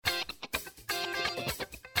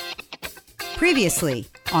Previously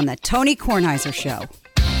on the Tony Kornheiser Show.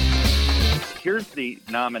 Here's the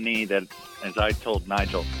nominee that, as I told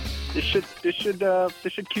Nigel, this should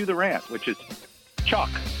cue the rant, which is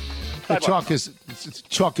chalk. Chalk is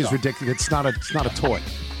ridiculous. It's not a toy,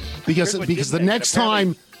 because the next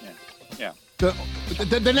time. Yeah.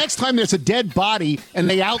 The next time there's a dead body and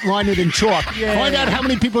they outline it in chalk, find out how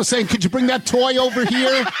many people are saying, "Could you bring that toy over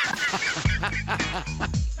here?"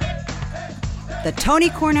 The Tony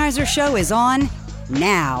Kornheiser Show is on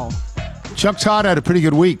now. Chuck Todd had a pretty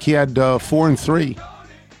good week. He had 4-3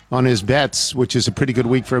 on his bets, which is a pretty good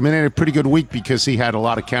week for him. And a pretty good week because he had a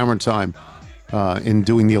lot of camera time in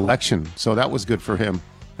doing the election. So that was good for him.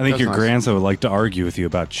 I think your grandson would like to argue with you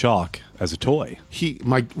about chalk as a toy.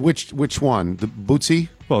 Which one? The Bootsy?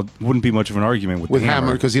 Well, it wouldn't be much of an argument with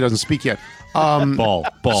Hammer because he doesn't speak yet. Ball.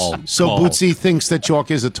 So ball. Bootsy thinks that chalk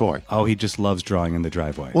is a toy. Oh, he just loves drawing in the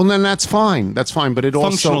driveway. Well, then that's fine. That's fine. But it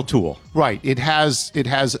functional also tool. Right. It has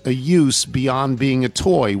a use beyond being a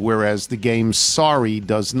toy, whereas the game Sorry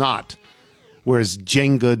does not. Whereas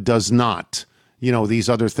Jenga does not. You know, these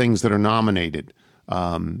other things that are nominated.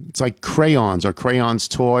 It's like crayons. Are crayons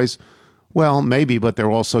toys? Well, maybe, but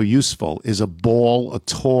they're also useful. Is a ball a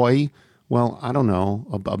toy? Well, I don't know.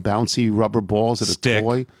 A bouncy rubber ball, is it a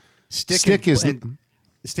toy? Stick is in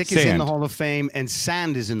the Hall of Fame, and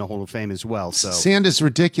sand is in the Hall of Fame as well. So sand is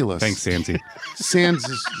ridiculous. Thanks, Sandsy. Sand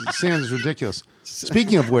is ridiculous.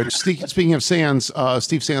 Speaking of which, speaking of Sands,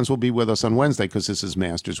 Steve Sands will be with us on Wednesday because this is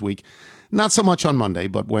Masters Week. Not so much on Monday,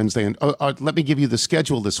 but Wednesday. And let me give you the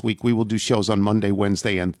schedule this week. We will do shows on Monday,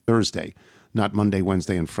 Wednesday, and Thursday. Not Monday,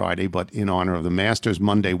 Wednesday, and Friday, but in honor of the Masters,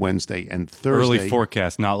 Monday, Wednesday, and Thursday. Early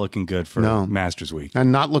forecast not looking good for Masters Week.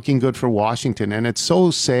 And not looking good for Washington. And it's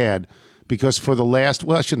so sad because for the last,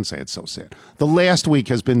 well, I shouldn't say it's so sad. The last week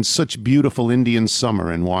has been such beautiful Indian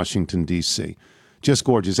summer in Washington, D.C. Just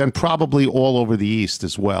gorgeous. And probably all over the East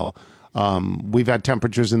as well. We've had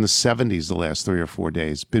temperatures in the 70s the last 3 or 4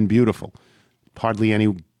 days. Been beautiful. Hardly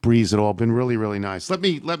any breeze at all. Been really, really nice. Let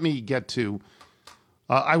me get to...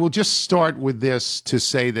 I will just start with this to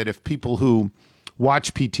say that if people who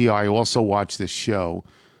watch PTI also watch this show,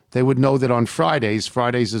 they would know that on Fridays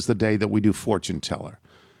is the day that we do Fortune Teller.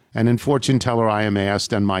 And in Fortune Teller, I am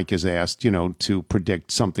asked, and Mike is asked, to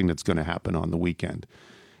predict something that's going to happen on the weekend.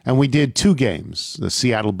 And we did 2 games, the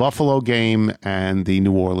Seattle-Buffalo game and the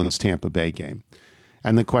New Orleans-Tampa Bay game.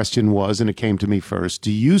 And the question was, and it came to me first,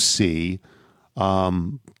 do you see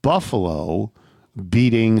Buffalo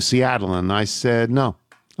beating Seattle? And I said, no.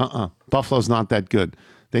 Buffalo's not that good.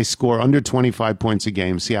 They score under 25 points a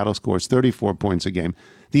game. Seattle scores 34 points a game.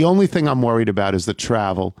 The only thing I'm worried about is the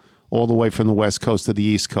travel all the way from the West Coast to the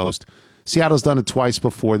East Coast. Seattle's done it twice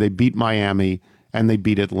before. They beat Miami and they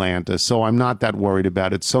beat Atlanta. So I'm not that worried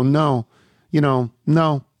about it. So no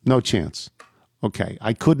chance. Okay,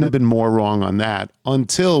 I couldn't have been more wrong on that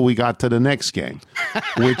until we got to the next game,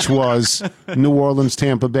 which was New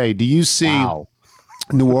Orleans-Tampa Bay. Do you see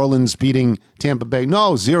New Orleans beating Tampa Bay?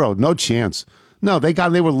 No, 0, no chance. No, they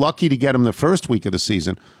were lucky to get them the first week of the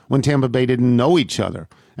season when Tampa Bay didn't know each other.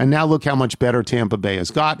 And now look how much better Tampa Bay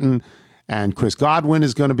has gotten. And Chris Godwin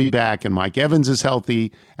is going to be back, and Mike Evans is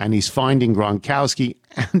healthy, and he's finding Gronkowski,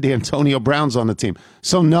 and Antonio Brown's on the team.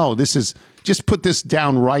 So no, this is just put this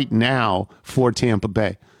down right now for Tampa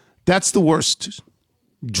Bay. That's the worst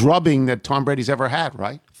drubbing that Tom Brady's ever had,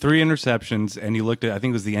 right? 3 interceptions, and you looked at, I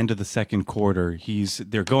think it was the end of the second quarter.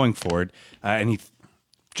 They're going for it, and he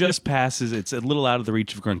just passes. It's a little out of the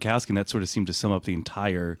reach of Gronkowski, and that sort of seemed to sum up the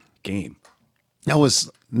entire game. That was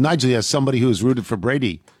Nigel, as somebody who has rooted for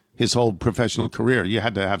Brady his whole professional career. You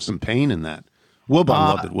had to have some pain in that. Wilbon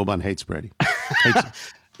loved it. Wilbon hates Brady.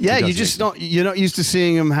 Yeah, you're not used to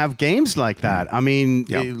seeing him have games like that. I mean,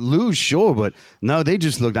 lose, sure, but no, they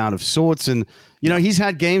just looked out of sorts. And, he's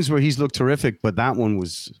had games where he's looked terrific, but that one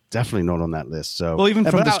was definitely not on that list. So, well, even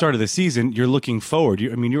from the start of the season, you're looking forward.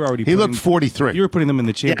 You're already. He looked 43. You were putting them in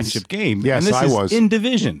the championship game. Yes, and this I was in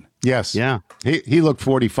division. Yes. Yeah. He looked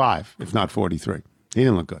 45, if not 43. He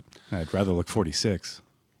didn't look good. I'd rather look 46.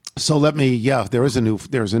 So there's a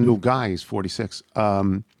new guy. He's 46.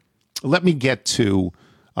 Let me get to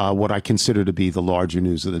what I consider to be the larger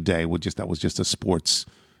news of the day. That was just a sports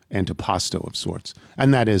antipasto of sorts,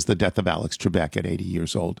 and that is the death of Alex Trebek at 80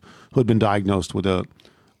 years old, who had been diagnosed with a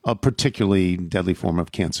particularly deadly form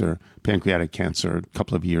of cancer, pancreatic cancer, a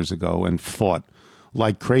couple of years ago, and fought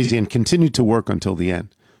like crazy and continued to work until the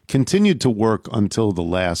end. Continued to work until the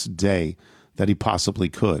last day that he possibly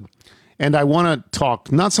could. And I want to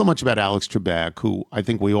talk not so much about Alex Trebek, who I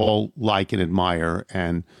think we all like and admire,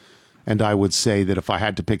 and I would say that if I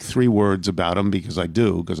had to pick 3 words about him, because I'm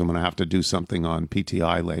going to have to do something on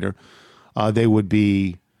PTI later, They would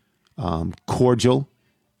be cordial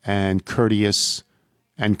and courteous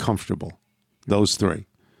and comfortable. Those three.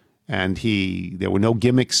 And there were no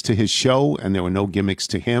gimmicks to his show, and there were no gimmicks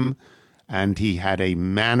to him. And he had a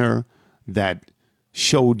manner that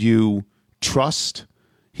showed you trust.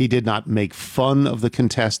 He did not make fun of the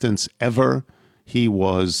contestants ever. He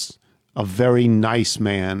was a very nice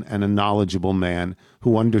man and a knowledgeable man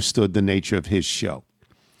who understood the nature of his show.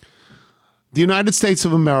 The United States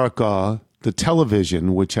of America, the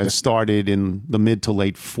television, which has started in the mid to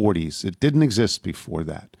late 40s, it didn't exist before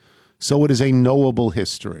that. So it is a knowable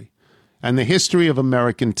history. And the history of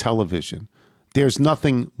American television, there's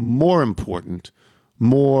nothing more important,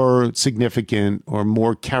 more significant, or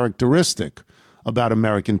more characteristic about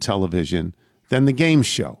American television than the game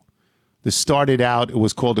show. This started out, it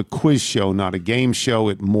was called a quiz show, not a game show.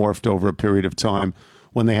 It morphed over a period of time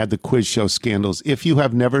when they had the quiz show scandals. If you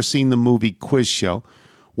have never seen the movie Quiz Show,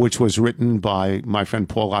 which was written by my friend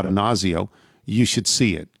Paul Addonazio, you should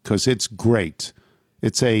see it because it's great.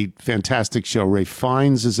 It's a fantastic show. Ralph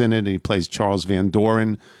Fiennes is in it, and he plays Charles Van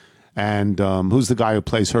Doren. And who's the guy who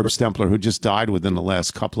plays Herb Stempler, who just died within the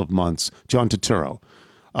last couple of months? John Turturro.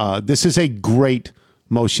 This is a great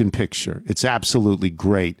motion picture. It's absolutely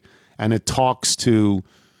great. And it talks to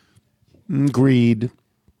greed,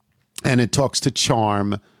 and it talks to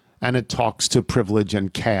charm, and it talks to privilege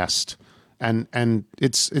and caste. And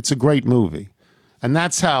it's a great movie. And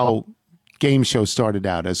that's how game shows started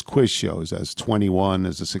out, as quiz shows, as 21,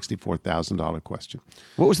 as a $64,000 question.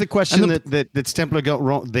 What was the question that Stempler got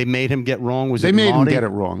wrong? They made him get wrong? They made him get it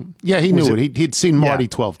wrong. Yeah, he knew it. He'd seen Marty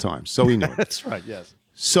 12 times, so he knew it. That's right, yes.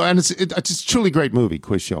 So, and it's a truly great movie,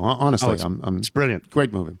 Quiz Show. Honestly, it's brilliant.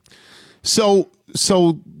 Great movie. So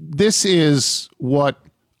this is what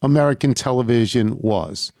American television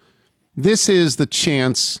was. This is the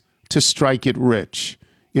chance to strike it rich.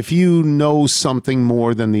 If you know something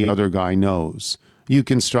more than the other guy knows, you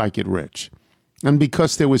can strike it rich. And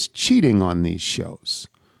because there was cheating on these shows,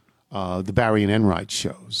 the Barry and Enright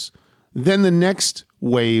shows, then the next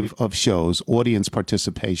wave of shows, audience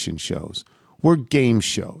participation shows, were game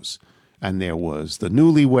shows. And there was the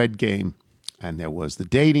Newlywed Game, and there was the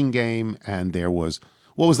Dating Game, and there was,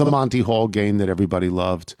 what was the Monty Hall game that everybody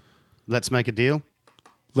loved? Let's Make a Deal?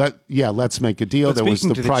 Let's Make a Deal. There was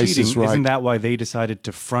The Price is Right. Isn't that why they decided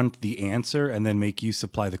to front the answer and then make you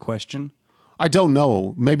supply the question? I don't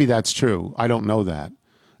know. Maybe that's true. I don't know that.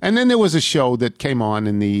 And then there was a show that came on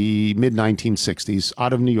in the mid-1960s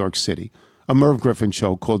out of New York City, a Merv Griffin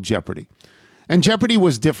show called Jeopardy. And Jeopardy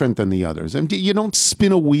was different than the others. And you don't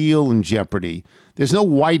spin a wheel in Jeopardy. There's no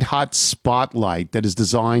white-hot spotlight that is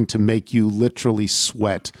designed to make you literally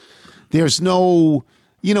sweat. There's no...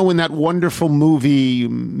 You know, in that wonderful movie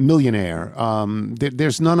Millionaire,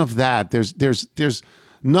 there's none of that. There's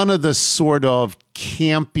none of the sort of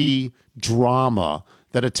campy drama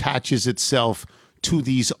that attaches itself to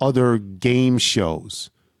these other game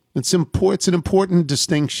shows. It's an important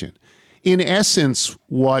distinction. In essence,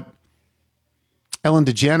 what Ellen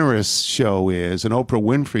DeGeneres' show is, and Oprah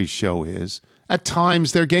Winfrey's show is, at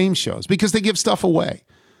times they're game shows because they give stuff away.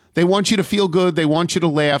 They want you to feel good. They want you to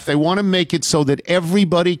laugh. They want to make it so that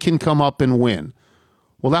everybody can come up and win.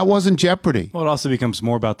 Well, that wasn't Jeopardy. Well, it also becomes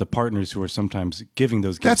more about the partners who are sometimes giving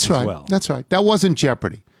those gifts as well. That's right. That wasn't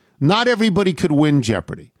Jeopardy. Not everybody could win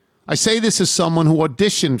Jeopardy. I say this as someone who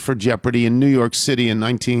auditioned for Jeopardy in New York City in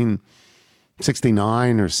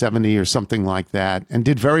 1969 or 70 or something like that, and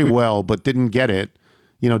did very well, but didn't get it,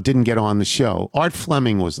 didn't get on the show. Art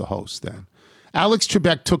Fleming was the host then. Alex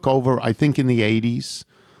Trebek took over, I think, in the 80s.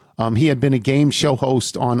 He had been a game show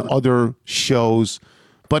host on other shows,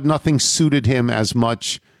 but nothing suited him as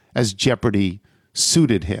much as Jeopardy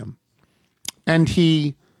suited him. And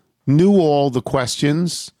he knew all the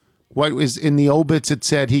questions. What was in the obits, it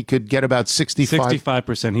said he could get about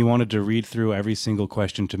 65%. He wanted to read through every single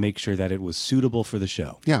question to make sure that it was suitable for the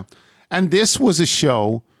show. Yeah. And this was a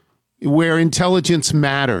show where intelligence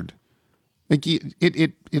mattered. Like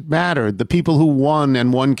it mattered. The people who won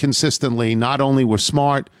and won consistently not only were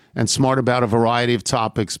smart and smart about a variety of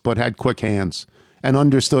topics, but had quick hands and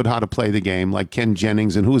understood how to play the game, like Ken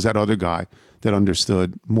Jennings. And who was that other guy that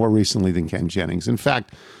understood more recently than Ken Jennings? In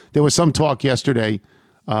fact, there was some talk yesterday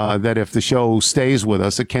that if the show stays with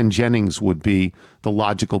us, that Ken Jennings would be the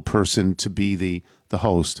logical person to be the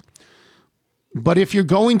host. But if you're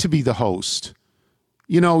going to be the host,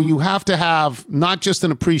 you have to have not just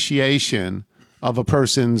an appreciation of a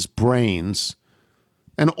person's brains.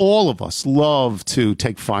 And all of us love to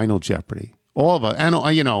take Final Jeopardy. All of us. And,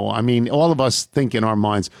 all of us think in our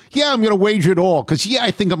minds, yeah, I'm going to wager it all because,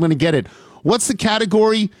 I think I'm going to get it. What's the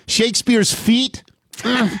category? Shakespeare's feet?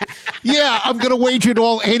 Yeah, I'm going to wager it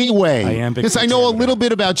all anyway. Iambic Because I know a pentameter. little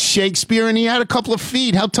bit about Shakespeare, and he had a couple of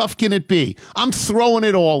feet. How tough can it be? I'm throwing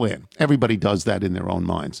it all in. Everybody does that in their own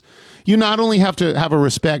minds. You not only have to have a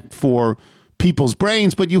respect for people's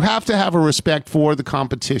brains, but you have to have a respect for the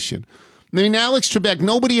competition. I mean, Alex Trebek,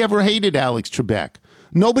 nobody ever hated Alex Trebek.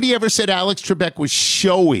 Nobody ever said Alex Trebek was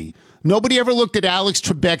showy. Nobody ever looked at Alex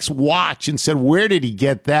Trebek's watch and said, where did he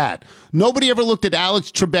get that? Nobody ever looked at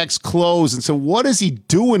Alex Trebek's clothes and said, what is he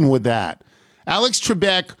doing with that? Alex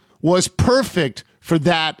Trebek was perfect for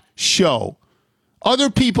that show. Other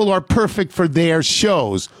people are perfect for their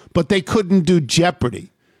shows, but they couldn't do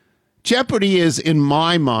Jeopardy. Jeopardy is, in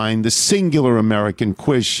my mind, the singular American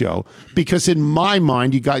quiz show because in my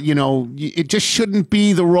mind, it just shouldn't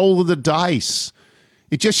be the roll of the dice.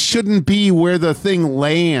 It just shouldn't be where the thing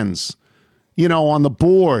lands, on the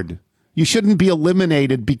board. You shouldn't be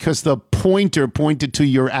eliminated because the pointer pointed to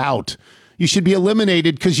you're out. You should be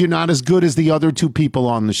eliminated because you're not as good as the other two people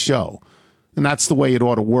on the show. And that's the way it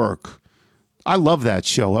ought to work. I love that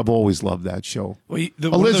show. I've always loved that show. Well,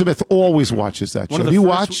 Elizabeth always watches that show. Do you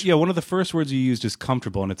watch? Yeah, one of the first words you used is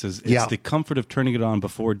comfortable, and it's the comfort of turning it on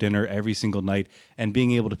before dinner every single night and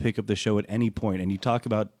being able to pick up the show at any point. And you talk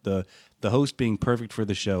about the host being perfect for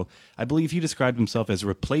the show. I believe he described himself as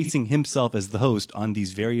replacing himself as the host on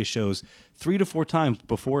these various shows 3 to 4 times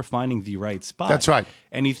before finding the right spot. That's right.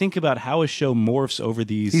 And you think about how a show morphs over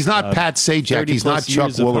these. He's not Pat Sajak. He's not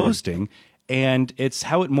Chuck Woolery. Hosting. And it's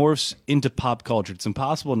how it morphs into pop culture. It's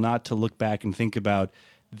impossible not to look back and think about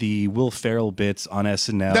the Will Ferrell bits on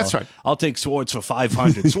SNL. That's right. I'll take Swords for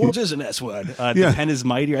 500. Swords is an S word. The pen is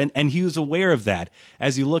mightier. And he was aware of that.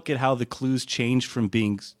 As you look at how the clues changed from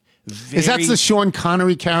being Is that the Sean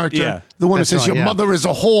Connery character? Yeah. The one who says, your mother is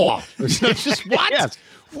a whore. It's just, what? Yes.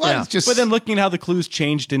 What? Yeah. It's just, But then looking at how the clues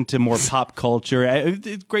changed into more pop culture,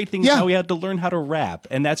 great thing is how he had to learn how to rap.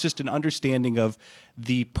 And that's just an understanding of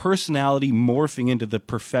the personality morphing into the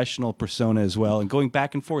professional persona as well and going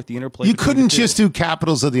back and forth, the interplay. you between couldn't the two. just do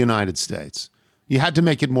capitals of the United States. You had to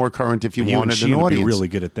make it more current if you You and wanted she an would audience. be really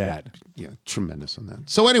good at that. Yeah, tremendous on that.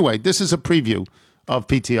 So anyway, this is a preview of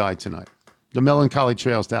PTI tonight. The melancholy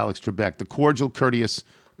trails to Alex Trebek, the cordial, courteous,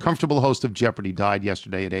 comfortable host of Jeopardy, died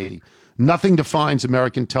yesterday at 80. Nothing defines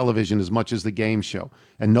American television as much as the game show,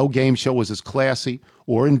 and no game show was as classy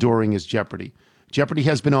or enduring as Jeopardy. Jeopardy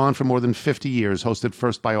has been on for more than 50 years, hosted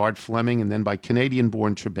first by Art Fleming and then by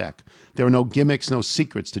Canadian-born Trebek. There are no gimmicks, no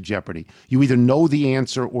secrets to Jeopardy. You either know the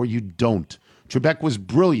answer or you don't. Trebek was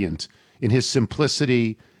brilliant in his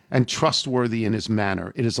simplicity and trustworthy in his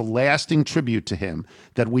manner. It is a lasting tribute to him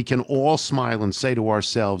that we can all smile and say to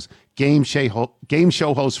ourselves, game show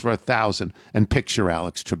host for 1,000, and picture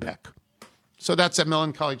Alex Trebek. So that's at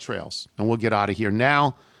Melancholy Trails. And we'll get out of here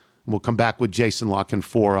now. And we'll come back with Jason La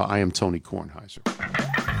Canfora. I am Tony Kornheiser.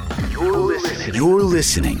 You're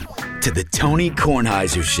listening to the Tony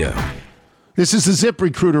Kornheiser Show. This is a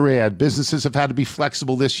ZipRecruiter ad. Businesses have had to be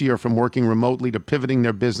flexible this year, from working remotely to pivoting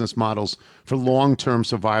their business models for long-term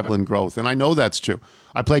survival and growth. And I know that's true.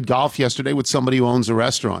 I played golf yesterday with somebody who owns a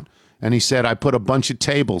restaurant. And he said, I put a bunch of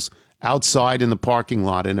tables outside in the parking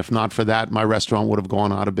lot. And if not for that, my restaurant would have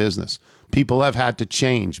gone out of business. People have had to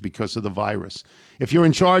change because of the virus. If you're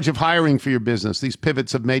in charge of hiring for your business, these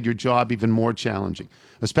pivots have made your job even more challenging,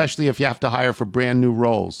 especially if you have to hire for brand new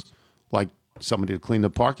roles, like somebody to clean the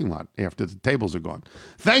parking lot after the tables are gone.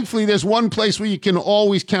 Thankfully, there's one place where you can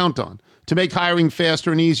always count on to make hiring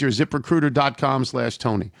faster and easier: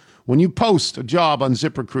 ZipRecruiter.com/Tony. When you post a job on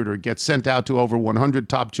ZipRecruiter, it gets sent out to over 100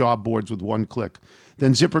 top job boards with one click.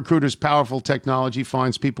 Then ZipRecruiter's powerful technology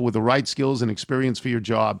finds people with the right skills and experience for your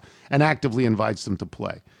job and actively invites them to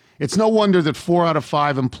play. It's no wonder that 4 out of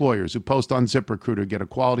 5 employers who post on ZipRecruiter get a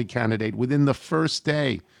quality candidate within the first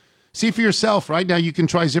day. See for yourself. Right now, you can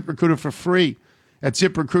try ZipRecruiter for free at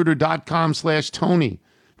ZipRecruiter.com/Tony.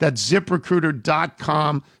 That's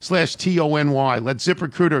ZipRecruiter.com/TONY. Let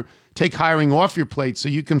ZipRecruiter take hiring off your plate so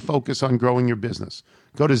you can focus on growing your business.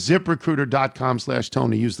 Go to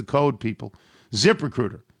ZipRecruiter.com/Tony. Use the code, people.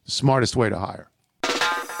 ZipRecruiter, the smartest way to hire.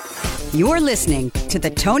 You're listening to The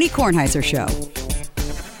Tony Kornheiser Show.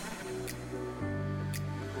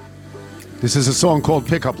 This is a song called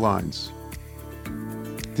Pickup Lines.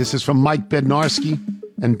 This is from Mike Bednarski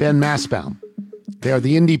and Ben Masbaum. They are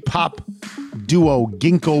the indie pop duo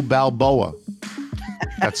Ginkgo Balboa.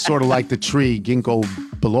 That's sort of like the tree Ginkgo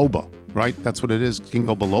biloba, right? That's what it is,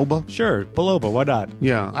 Ginkgo biloba? Sure, Biloba, why not?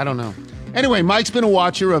 Yeah, I don't know. Anyway, Mike's been a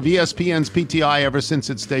watcher of ESPN's PTI ever since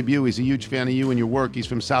its debut. He's a huge fan of you and your work. He's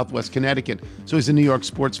from Southwest Connecticut, so he's a New York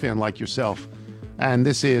sports fan like yourself. And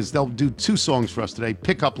they'll do 2 songs for us today,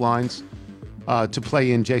 Pickup Lines to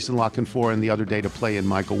play in Jason La Canfora and the other day to play in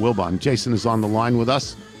Michael Wilbon. Jason is on the line with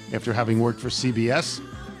us after having worked for CBS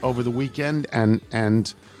over the weekend,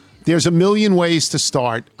 and there's a million ways to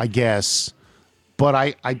start, I guess, but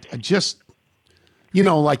I just,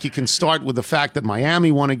 like you can start with the fact that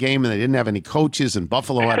Miami won a game and they didn't have any coaches, and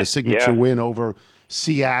Buffalo had a signature win over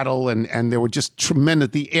Seattle, and there were just tremendous.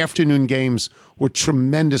 The afternoon games were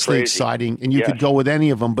tremendously exciting, and you could go with any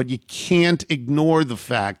of them, but you can't ignore the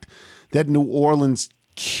fact that New Orleans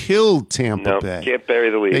killed Tampa Bay. Can't bury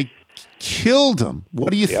the lead. They killed them.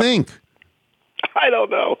 What do you think? I don't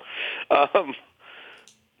know.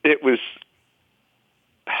 It was,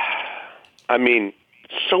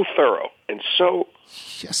 so thorough and so,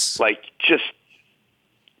 just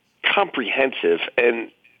comprehensive.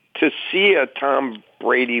 And to see a Tom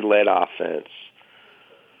Brady-led offense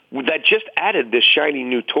that just added this shiny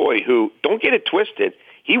new toy who, don't get it twisted,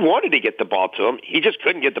 he wanted to get the ball to him. He just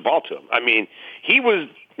couldn't get the ball to him. He was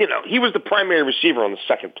the primary receiver on the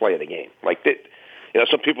second play of the game. Like that,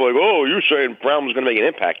 some people are like, oh, you're saying Brown was going to make an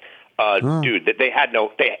impact. Dude,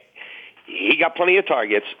 he got plenty of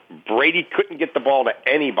targets. Brady couldn't get the ball to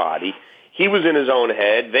anybody. He was in his own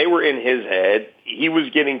head. They were in his head. He was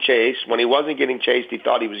getting chased. When he wasn't getting chased, he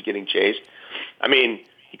thought he was getting chased.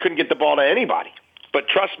 He couldn't get the ball to anybody. But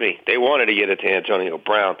trust me, they wanted to get it to Antonio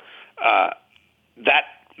Brown. That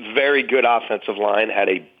very good offensive line had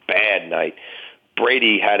a bad night.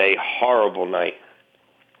 Brady had a horrible night.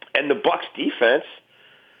 And the Bucs defense,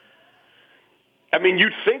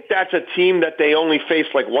 you'd think that's a team that they only face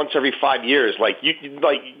like once every 5 years. Like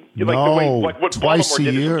what twice Baltimore a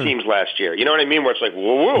did to year. some teams last year. You know what I mean? Where it's like,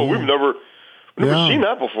 whoa, we've never seen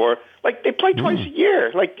that before. Like they play twice a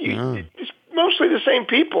year. Like it's mostly the same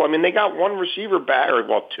people. They got one receiver back, or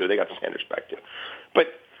two. They got Sanders back too. But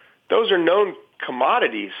those are known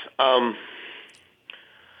commodities.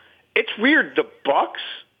 It's weird. The Bucs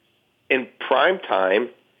in prime time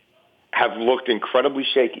have looked incredibly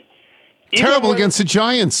shaky. Terrible against the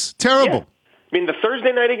Giants. Terrible. Yeah. The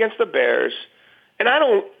Thursday night against the Bears, and I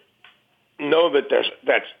don't know that there's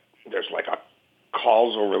like a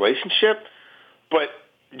causal relationship, but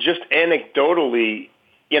just anecdotally,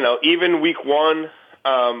 even week one,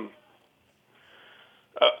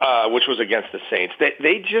 which was against the Saints,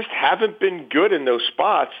 they just haven't been good in those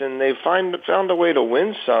spots, and they found a way to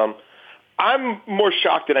win some. I'm more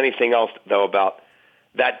shocked than anything else, though, about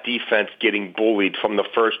that defense getting bullied from the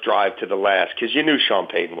first drive to the last, because you knew Sean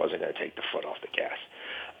Payton wasn't going to take the foot off the gas.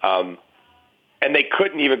 And they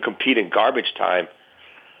couldn't even compete in garbage time.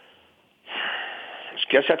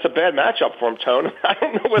 I guess that's a bad matchup for him, Tone. I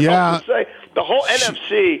don't know what else to say. The whole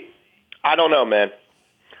NFC, I don't know, man.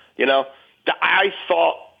 I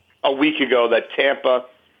thought a week ago that Tampa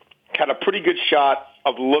had a pretty good shot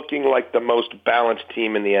of looking like the most balanced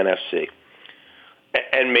team in the NFC.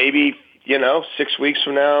 And maybe, 6 weeks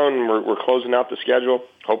from now, and we're closing out the schedule,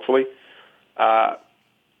 hopefully, that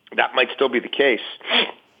might still be the case.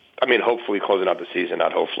 Hopefully closing out the season,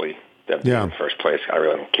 not hopefully them being in first place. I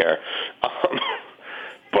really don't care.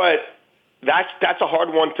 But that's a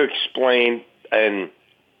hard one to explain. And,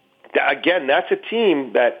 again, that's a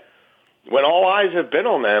team that, when all eyes have been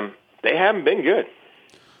on them, they haven't been good.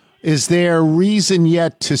 Is there reason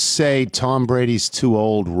yet to say Tom Brady's too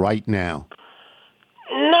old right now?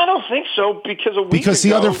 No, I don't think so, because Because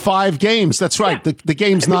the other 5 games, that's right. Yeah. The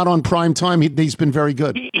game's not on prime time. He's been very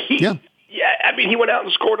good. He went out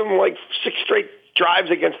and scored him like 6 straight drives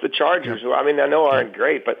against the Chargers, who I know aren't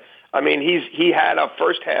great, but he had a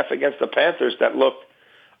first half against the Panthers that looked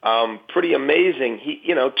pretty amazing.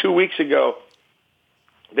 2 weeks ago,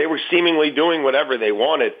 they were seemingly doing whatever they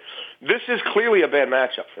wanted. This is clearly a bad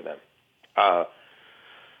matchup for them.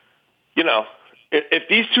 If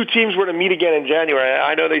these two teams were to meet again in January,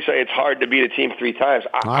 I know they say it's hard to beat a team 3 times.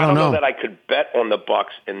 I don't know that I could bet on the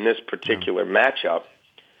Bucs in this particular matchup,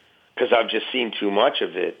 because I've just seen too much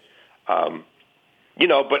of it.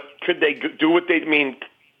 But could they do what they mean?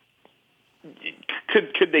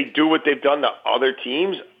 Could they do what they've done to other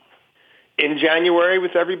teams in January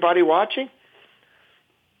with everybody watching?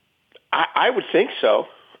 I would think so.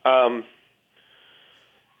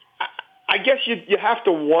 I guess you have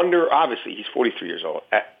to wonder. Obviously, he's 43 years old.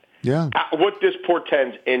 What this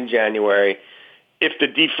portends in January, if the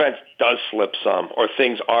defense does slip some or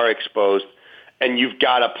things are exposed, and you've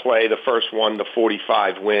got to play the first 1 to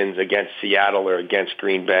 45 wins against Seattle or against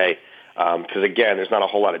Green Bay, because again, there's not a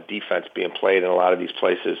whole lot of defense being played in a lot of these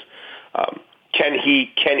places. Can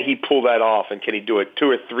he pull that off, and can he do it 2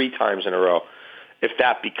 or 3 times in a row? If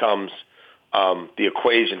that becomes the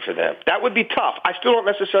equation for them, that would be tough. I still don't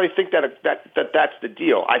necessarily think that's the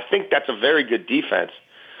deal. I think that's a very good defense.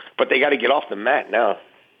 but they got to get off the mat now.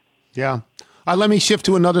 Yeah. Let me shift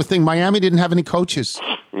to another thing. Miami didn't have any coaches.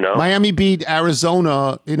 No. Miami beat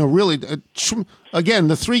Arizona in a really, again,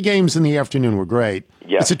 the 3 games in the afternoon were great.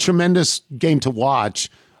 Yes. It's a tremendous game to watch.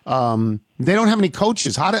 They don't have any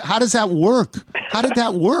coaches. How does that work? How did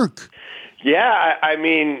that work? Yeah, I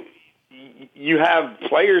mean, you have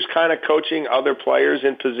players kind of coaching other players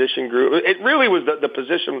in position groups. It really was the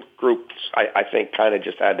position groups, I think, kind of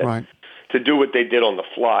just had to do what they did on the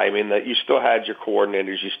fly. I mean, you still had your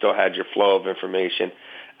coordinators, you still had your flow of information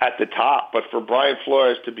at the top. But for Brian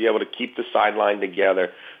Flores to be able to keep the sideline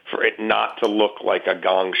together, for it not to look like a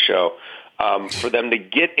gong show, for them to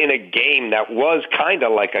get in a game that was kind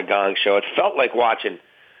of like a gong show, it felt like watching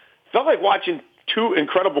 2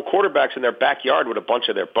 incredible quarterbacks in their backyard with a bunch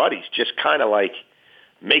of their buddies, just kind of like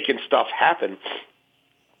making stuff happen.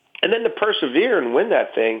 And then to persevere and win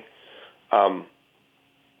that thing, on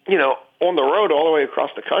the road all the way across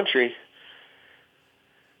the country,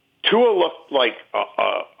 Tua looked like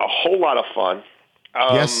a whole lot of fun.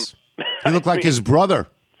 Yes. He looked like his brother.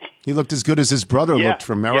 He looked as good as his brother looked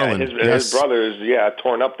from Maryland. Yeah, his brother is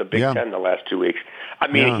torn up the Big Ten the last 2 weeks. I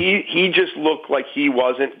mean, he just looked like he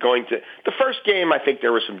wasn't going to. The first game, I think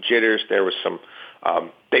there was some jitters. There was some.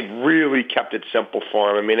 They really kept it simple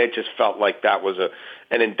for him. I mean, it just felt like that was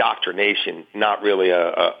an indoctrination, not really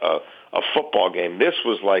a football game. This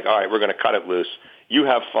was like, all right, we're going to cut it loose. You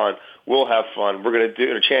have fun. We'll have fun. We're going to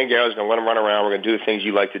do. Chan Gailey's going to let him run around. We're going to do the things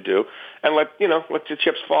you like to do, and let the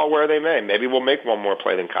chips fall where they may. Maybe we'll make one more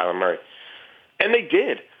play than Kyler Murray, and they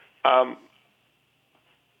did. I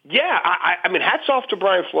mean, hats off to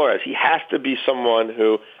Brian Flores. He has to be someone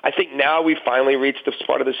who I think now we finally reached the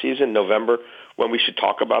part of the season, November, when we should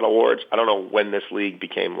talk about awards. I don't know when this league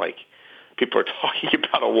became like people are talking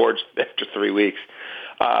about awards after 3 weeks.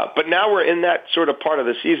 But now we're in that sort of part of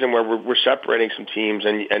the season where we're separating some teams,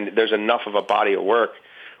 and there's enough of a body of work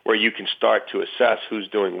where you can start to assess who's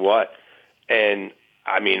doing what. And,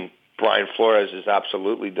 I mean, Brian Flores is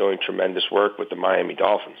absolutely doing tremendous work with the Miami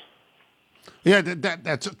Dolphins. Yeah,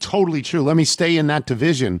 that's totally true. Let me stay in that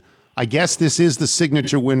division. I guess this is the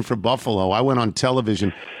signature win for Buffalo. I went on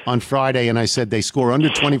television on Friday, and I said they score under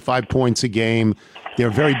 25 points a game. They're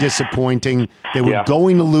very disappointing. They were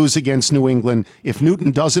going to lose against New England. If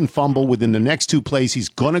Newton doesn't fumble within the next 2 plays, he's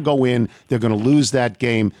going to go in. They're going to lose that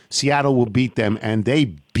game. Seattle will beat them, and they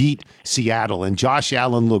beat Seattle. And Josh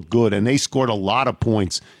Allen looked good, and they scored a lot of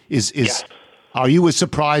points. Are you as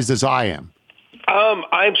surprised as I am?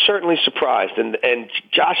 I'm certainly surprised, and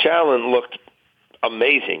Josh Allen looked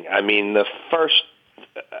amazing. I mean, his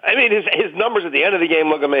numbers at the end of the game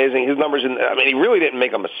look amazing. His numbers, he really didn't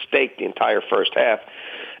make a mistake the entire first half,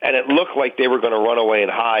 and it looked like they were going to run away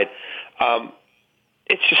and hide.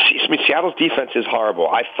 Seattle's defense is horrible.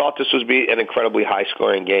 I thought this would be an incredibly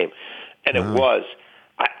high-scoring game, and it was.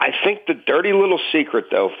 I think the dirty little secret,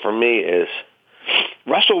 though, for me is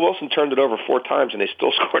Russell Wilson turned it over 4 times, and they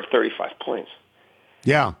still scored 35 points.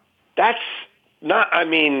 Yeah. That's not,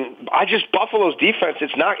 Buffalo's defense,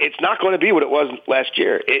 it's not going to be what it was last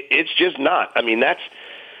year. It's just not. I mean, that's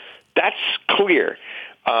clear.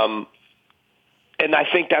 And I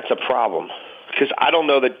think that's a problem because I don't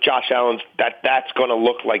know that Josh Allen's, that's going to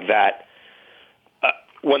look like that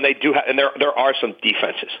when they do have, and there are some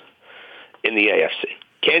defenses in the AFC.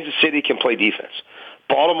 Kansas City can play defense.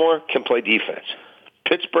 Baltimore can play defense.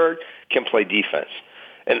 Pittsburgh can play defense.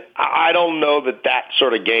 And I don't know that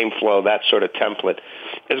sort of game flow, that sort of template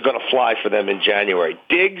is going to fly for them in January.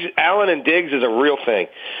 Allen and Diggs is a real thing.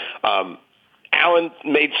 Allen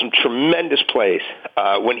made some tremendous plays.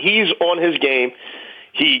 When he's on his game,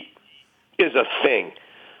 he is a thing.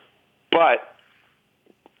 But,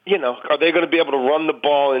 are they going to be able to run the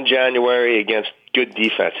ball in January against good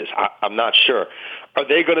defenses? I'm not sure. Are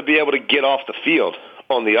they going to be able to get off the field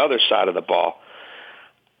on the other side of the ball?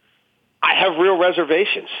 I have real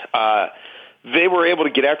reservations. They were able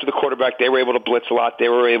to get after the quarterback. They were able to blitz a lot. They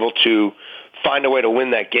were able to find a way to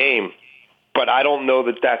win that game. But I don't know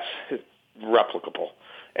that that's replicable.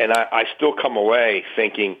 And I still come away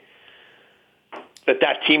thinking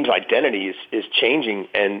that team's identity is changing,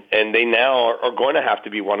 and they now are going to have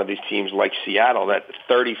to be one of these teams like Seattle. That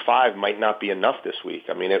 35 might not be enough this week.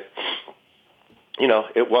 I mean, it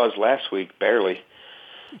was last week, barely.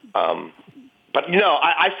 But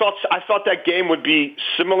I thought that game would be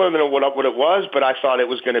similar than what it was, but I thought it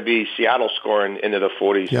was going to be Seattle scoring into the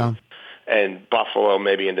 40s, and Buffalo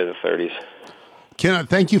maybe into the 30s.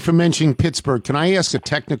 Thank you for mentioning Pittsburgh. Can I ask a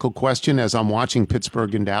technical question as I'm watching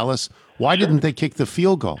Pittsburgh and Dallas? Why didn't they kick the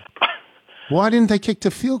field goal? Why didn't they kick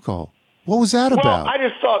the field goal? What was that about? I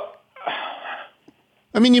just thought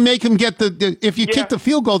I mean, you make them get if you kick the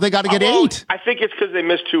field goal, they got to get 8. I think it's because they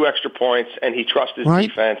missed 2 extra points, and he trusts his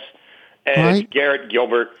defense. And it's Garrett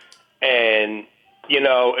Gilbert. And,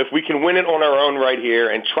 if we can win it on our own right here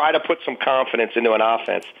and try to put some confidence into an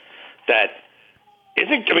offense that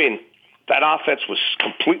that offense was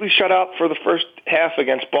completely shut out for the first half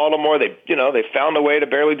against Baltimore. They found a way to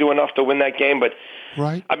barely do enough to win that game. But,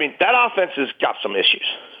 that offense has got some issues.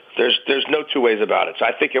 There's no two ways about it. So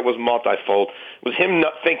I think it was multifold. It was him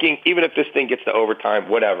not thinking, even if this thing gets to overtime,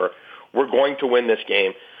 whatever, we're going to win this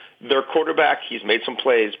game. Their quarterback, he's made some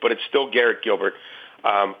plays, but it's still Garrett Gilbert.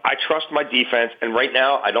 I trust my defense, and right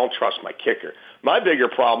now I don't trust my kicker. My bigger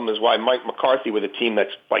problem is why Mike McCarthy with a team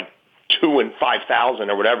that's like 2-5,000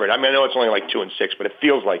 or whatever. I mean, I know it's only like 2-6, but it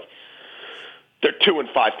feels like they're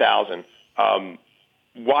 2-5,000.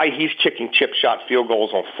 Why he's kicking chip shot field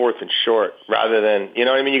goals on 4th and short rather than, you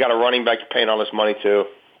got a running back you're paying all this money to.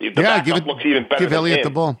 The backup looks even better. Give Elliott the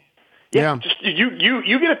ball. Yeah. Just,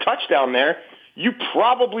 you get a touchdown there, you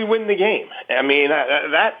probably win the game. I mean,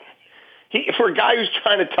 for a guy who's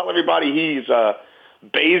trying to tell everybody he's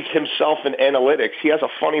bathed himself in analytics, he has a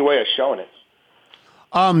funny way of showing it.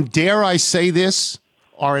 Dare I say this?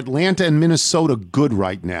 Are Atlanta and Minnesota good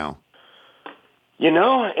right now?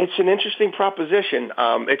 It's an interesting proposition.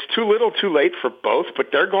 It's too little, too late for both, but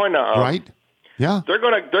they're going to right. Yeah, they're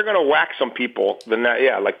going to whack some people.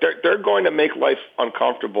 They're going to make life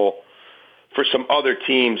uncomfortable for some other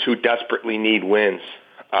teams who desperately need wins.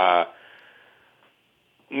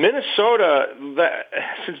 Minnesota,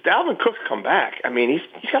 since Dalvin Cook's come back, I mean,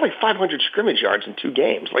 he's got like 500 scrimmage yards in 2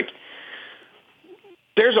 games. Like,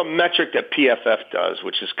 there's a metric that PFF does,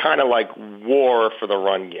 which is kind of like WAR for the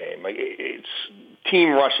run game. Like, it's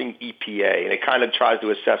team rushing EPA, and it kind of tries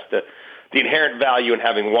to assess the inherent value in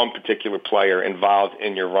having one particular player involved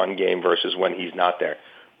in your run game versus when he's not there.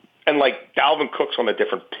 And like Dalvin Cook's on a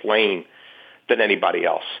different plane than anybody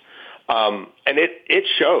else, and it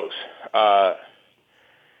shows.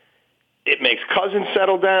 It makes Cousins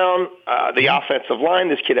settle down. The offensive line,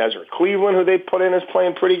 this kid Ezra Cleveland, who they put in, is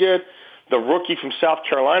playing pretty good. The rookie from South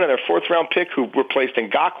Carolina, their 4th-round pick, who replaced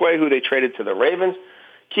Ngakoue, who they traded to the Ravens,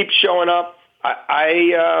 keeps showing up.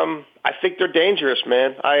 I think they're dangerous,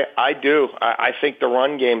 man. I do. I think the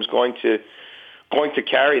run game's going to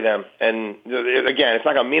carry them. And again, it's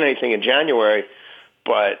not going to mean anything in January,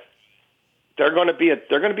 but they're going to be a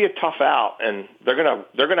tough out, and they're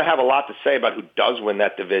going to have a lot to say about who does win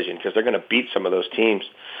that division because they're going to beat some of those teams.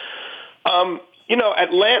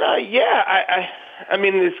 Atlanta, yeah, I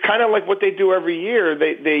mean, it's kind of like what they do every year.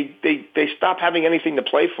 They stop having anything to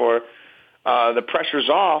play for. The pressure's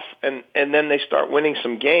off, and then they start winning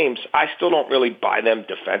some games. I still don't really buy them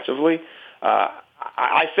defensively.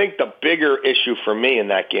 I think the bigger issue for me in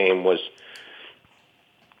that game was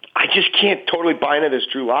I just can't totally buy into this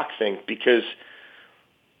Drew Lock thing because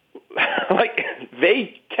like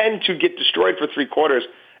they tend to get destroyed for 3 quarters,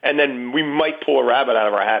 and then we might pull a rabbit out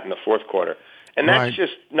of our hat in the 4th quarter. And that's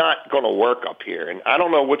just not going to work up here. And I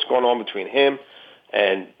don't know what's going on between him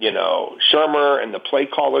and, Shermer and the play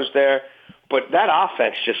callers there. But that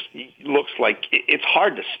offense just looks like it's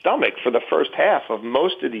hard to stomach for the first half of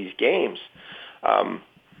most of these games. And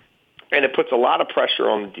it puts a lot of pressure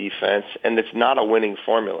on the defense, and it's not a winning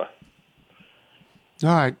formula. All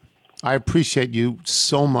right. I appreciate you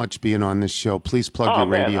so much being on this show. Please plug your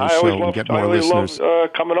radio show and get more listeners. I always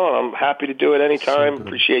love coming on. I'm happy to do it anytime. So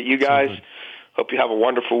appreciate you guys. Hope you have a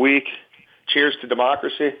wonderful week. Cheers to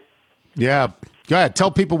democracy. Yeah. Go ahead. Tell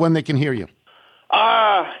people when they can hear you.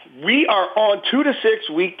 We are on 2 to 6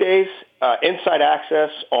 weekdays, Inside Access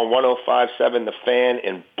on 105.7 The Fan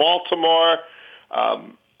in Baltimore.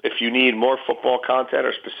 If you need more football content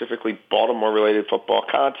or specifically Baltimore-related football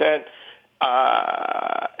content.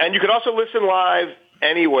 And you can also listen live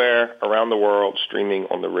anywhere around the world, streaming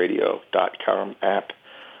on the radio.com app.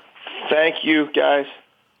 Thank you, guys.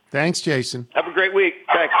 Thanks, Jason. Have a great week.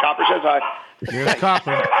 Thanks. Copper says hi. Here's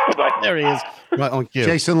Copper. There he is. Right on cue.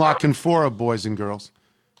 Jason La Canfora, boys and girls.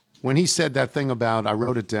 When he said that thing about, I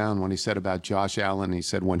wrote it down, when he said about Josh Allen, he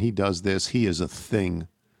said, when he does this, he is a thing.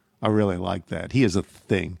 I really like that. He is a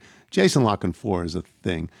thing. Jason La Canfora is a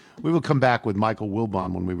thing. We will come back with Michael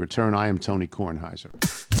Wilbon when we return. I am Tony Kornheiser.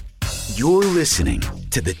 You're listening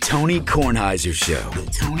to The Tony Kornheiser Show.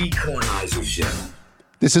 The Tony Kornheiser Show.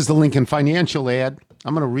 This is the Lincoln Financial ad.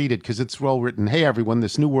 I'm going to read it because it's well written. Hey, everyone,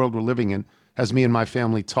 this new world we're living in has me and my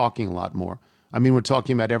family talking a lot more. I mean, we're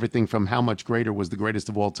talking about everything from how much greater was the greatest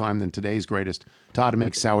of all time than today's greatest, to how to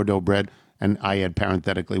make sourdough bread, and I add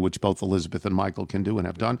parenthetically, which both Elizabeth and Michael can do and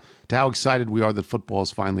have done, to how excited we are that football is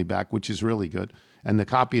finally back, which is really good. And the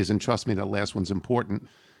copy is, and trust me, that last one's important.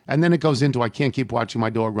 And then it goes into, I can't keep watching my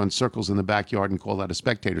dog run circles in the backyard and call that a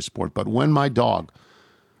spectator sport. But when my dog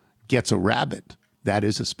gets a rabbit, that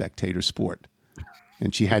is a spectator sport.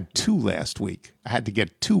 And she had 2 last week. I had to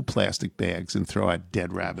get 2 plastic bags and throw out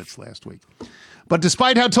dead rabbits last week. But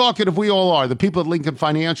despite how talkative we all are, the people at Lincoln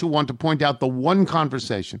Financial want to point out the one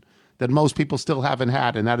conversation that most people still haven't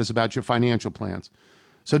had, and that is about your financial plans.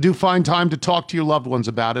 So do find time to talk to your loved ones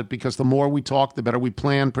about it, because the more we talk, the better we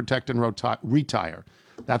plan, protect, and retire.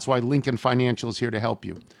 That's why Lincoln Financial is here to help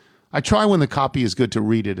you. I try when the copy is good to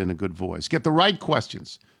read it in a good voice. Get the right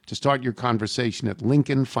questions to start your conversation at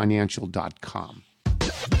lincolnfinancial.com.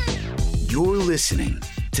 You're listening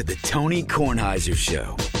to The Tony Kornheiser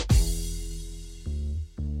Show.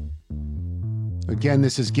 Again,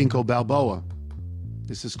 this is Ginkgo Balboa.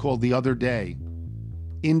 This is called The Other Day.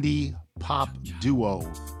 Indie pop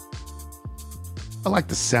duo. I like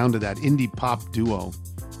the sound of that, indie pop duo.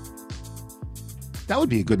 That would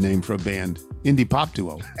be a good name for a band, indie pop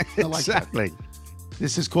duo. I like exactly. That.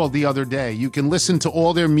 This is called The Other Day. You can listen to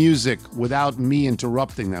all their music without me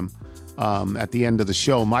interrupting them at the end of the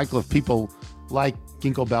show. Michael, if people like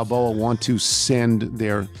Ginkgo Balboa want to send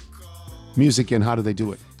their music in, how do they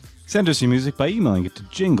do it? Send us your music by emailing it to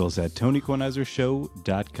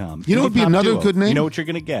jingles@TonyKornheiserShow.com. You know what would be another good name? You know what you're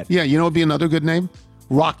going to get. Yeah, you know what would be another good name?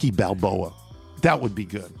 Rocky Balboa. That would be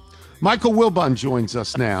good. Michael Wilbon joins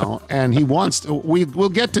us now, and he wants to, we'll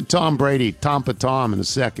get to Tom Brady, Tompa Tom, in a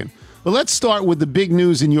second. But let's start with the big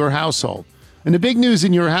news in your household. And the big news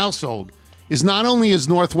in your household is not only is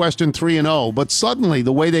Northwestern 3-0, but suddenly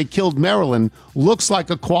the way they killed Maryland looks like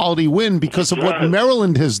a quality win because of what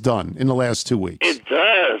Maryland has done in the last 2 weeks. It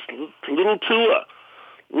does. Little Tua.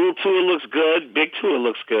 Little Tua looks good. Big Tua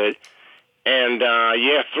looks good. And,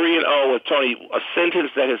 3-0 with Tony, a sentence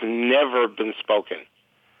that has never been spoken.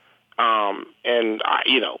 The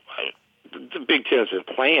Big Ten has been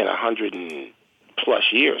playing 100+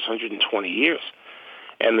 years, 120 years.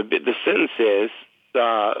 And the sentence is,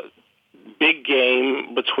 big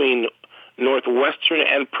game between Northwestern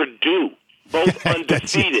and Purdue, both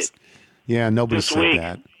undefeated. Yeah, nobody this said week,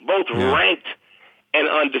 that. Both ranked and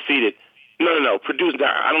undefeated. No. Purdue's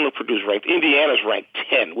not. I don't know if Purdue's ranked. Indiana's ranked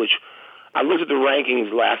 10, which I looked at the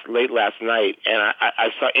rankings late last night, and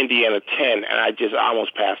I saw Indiana 10, and I just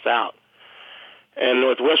almost passed out. And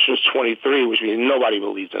Northwestern's 23, which means nobody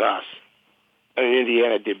believes in us. I mean,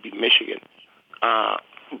 Indiana did beat Michigan, and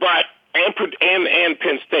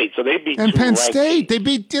Penn State, so they beat. And Penn State,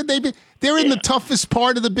 teams. They're in the toughest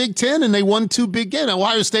part of the Big Ten, and they won 2 big games.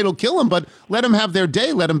 Ohio State will kill them, but let them have their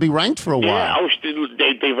day. Let them be ranked for a while. Yeah,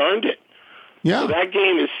 they've earned it. Yeah, so that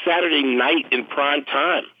game is Saturday night in prime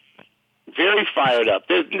time. Very fired up.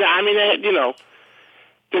 There's no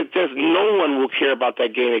one will care about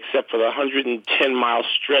that game except for the 110-mile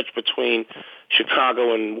stretch between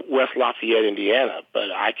Chicago and West Lafayette, Indiana.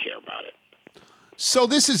 But I care about it. So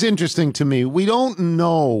this is interesting to me. We don't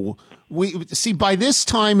know. We see by this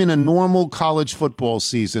time in a normal college football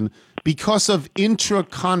season, because of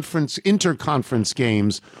interconference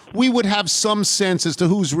games, we would have some sense as to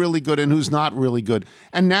who's really good and who's not really good.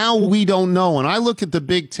 And now we don't know. And I look at the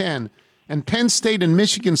Big Ten, and Penn State and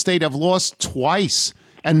Michigan State have lost twice,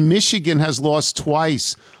 and Michigan has lost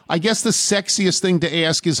twice. I guess the sexiest thing to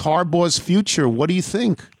ask is Harbaugh's future. What do you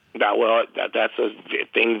think? That's a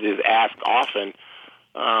thing that is asked often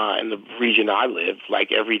in the region I live,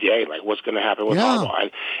 like every day, like what's going to happen with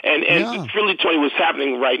Harbaugh. And really, Tony, what's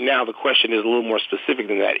happening right now, the question is a little more specific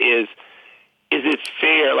than that. Is it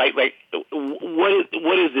fair? Like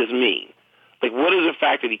what does this mean? Like, what does the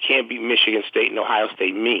fact that he can't beat Michigan State and Ohio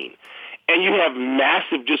State mean? And you have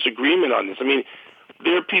massive disagreement on this. I mean,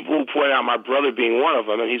 there are people who point out, my brother being one of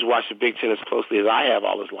them, and he's watched the Big Ten as closely as I have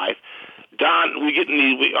all his life. Don, we get in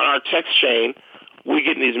these, on our text chain, we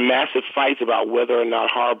get in these massive fights about whether or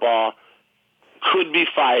not Harbaugh could be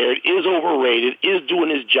fired, is overrated, is doing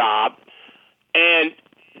his job. And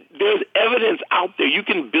there's evidence out there. You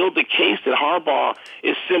can build the case that Harbaugh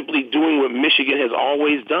is simply doing what Michigan has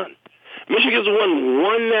always done. Michigan's won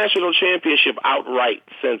one national championship outright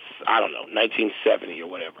since, 1970 or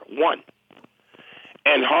whatever. One.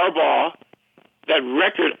 And Harbaugh, that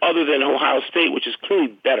record other than Ohio State, which is clearly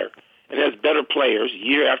better, and has better players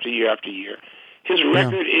year after year after year, his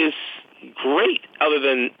record is great other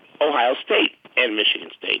than Ohio State and Michigan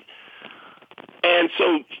State. And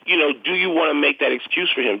so, do you want to make that excuse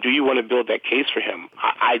for him? Do you want to build that case for him?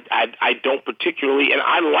 I don't particularly, and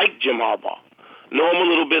I like Jim Harbaugh. Know him a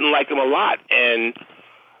little bit and like him a lot. And,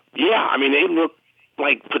 they look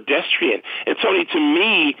like pedestrian. And, Tony, to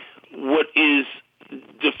me, what is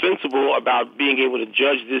defensible about being able to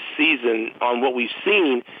judge this season on what we've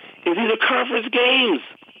seen is these are conference games.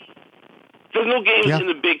 There's no games in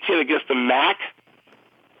the Big Ten against the MAC,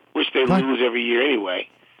 which they lose every year anyway.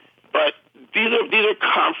 But these are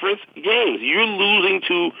conference games. You're losing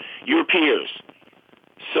to your peers.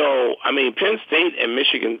 So, I mean, Penn State and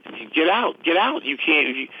Michigan, get out. You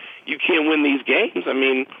can't win these games. I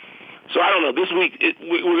mean, so I don't know. This week,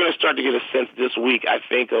 we're going to start to get a sense this week, I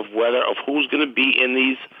think, of who's going to be in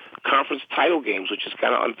these conference title games, which is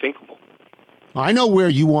kind of unthinkable. I know where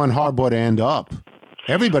you want Harbaugh to end up.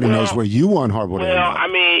 Everybody knows where you want Harbaugh to end up. Well, I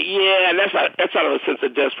mean, yeah, and that's out of a sense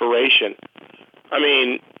of desperation. I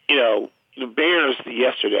mean, you know, the Bears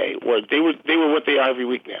yesterday they were what they are every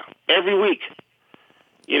week now. Every week.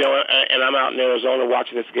 You know, and I'm out in Arizona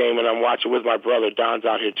watching this game, and I'm watching with my brother. Don's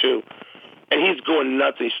out here too. And he's going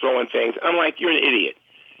nuts and he's throwing things. I'm like, you're an idiot.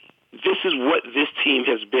 This is what this team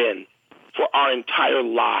has been for our entire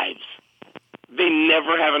lives. They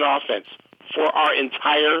never have an offense for our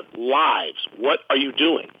entire lives. What are you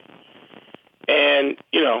doing? And,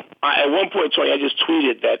 you know, at one point, Tony, I just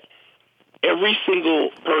tweeted that every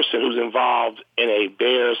single person who's involved in a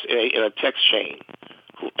Bears, in a text chain,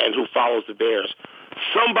 who follows the Bears,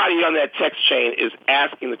 somebody on that text chain is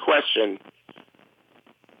asking the question,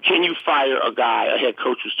 can you fire a head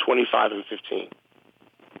coach who's 25-15?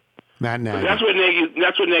 Matt Nagy. That's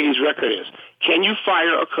what Nagy's record is. Can you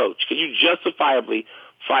fire a coach? Can you justifiably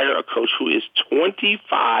fire a coach who is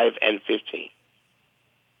 25-15?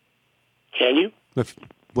 Can you?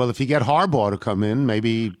 If you get Harbaugh to come in,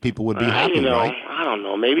 maybe people would be happy, right? I don't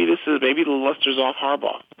know. Maybe the luster's off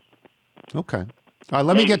Harbaugh. Okay. All right,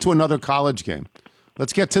 let me get to another college game.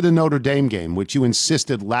 Let's get to the Notre Dame game, which you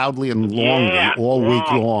insisted loudly and longly all week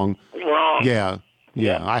long. Wrong. Yeah.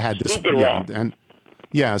 I had this.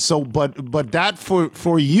 So, but that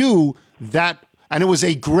for you, and it was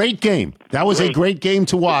a great game. That was a great game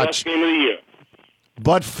to watch. The best game of the year.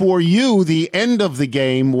 But for you, the end of the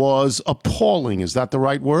game was appalling. Is that the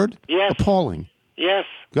right word? Yes. Appalling. Yes.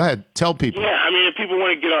 Go ahead. Tell people. Yeah, I mean, if people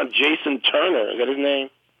want to get on Jason Turner, is that his name?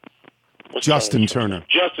 Justin Turner.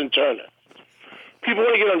 Justin Turner. People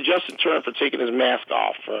want to get on Justin Turner for taking his mask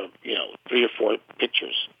off for, 3 or 4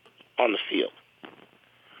 pictures on the field.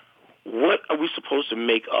 What are we supposed to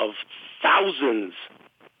make of thousands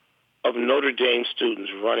of Notre Dame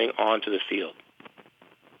students running onto the field?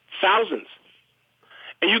 Thousands.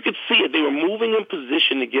 And you could see it. They were moving in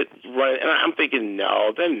position to get running. And I'm thinking,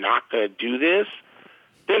 no, they're not going to do this.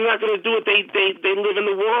 They're not going to do it. They live in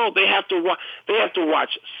the world. They have to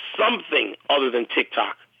watch something other than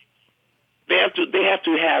TikTok. They have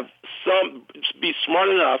to have be smart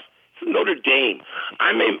enough. It's Notre Dame.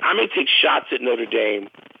 I may take shots at Notre Dame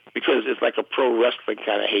because it's like a pro wrestling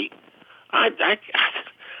kind of hate. I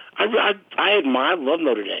love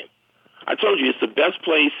Notre Dame. I told you it's the best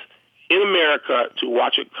place in America to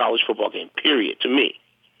watch a college football game, period, to me.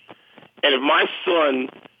 And if my son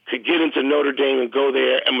could get into Notre Dame and go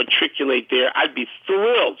there and matriculate there, I'd be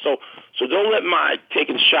thrilled. So don't let my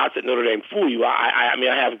taking shots at Notre Dame fool you. I mean,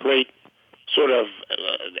 I have great sort of,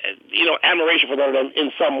 admiration for Notre Dame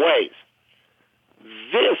in some ways.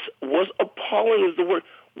 This was appalling is the word.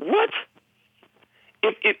 What?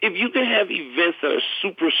 If you can have events that are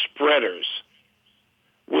super spreaders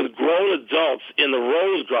with grown adults in the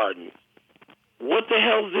Rose Garden, what the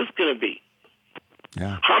hell is this going to be?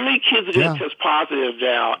 Yeah. How many kids are going to test positive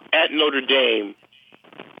now at Notre Dame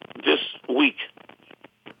this week?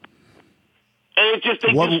 And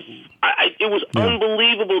it was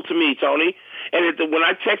unbelievable to me, Tony. And when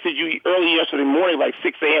I texted you early yesterday morning, like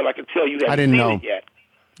 6 a.m., I could tell you hadn't seen it yet.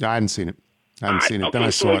 I hadn't seen it. Then I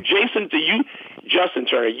saw it. Jason, Justin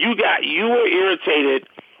Turner, you were irritated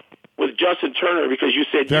with Justin Turner because you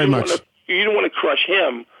said you didn't want to crush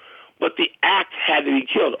him, but the act had to be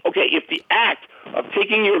killed. Okay, if the act of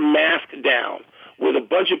taking your mask down with a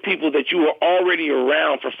bunch of people that you were already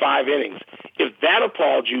around for 5 innings, if that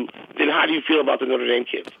appalled you, then how do you feel about the Notre Dame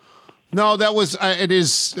kids? No, it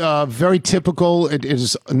is very typical. It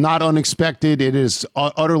is not unexpected. It is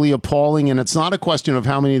utterly appalling. And it's not a question of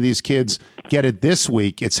how many of these kids get it this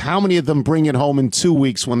week. It's how many of them bring it home in 2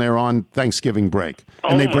 weeks when they're on Thanksgiving break.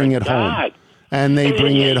 And they bring it home. And they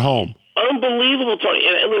bring it home. Unbelievable, Tony.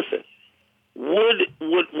 And listen,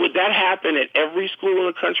 would that happen at every school in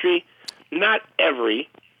the country? Not every.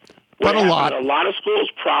 But a lot. A lot of schools,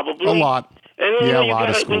 probably. A lot. And a lot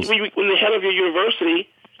of schools. When the head of your university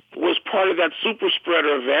was part of that super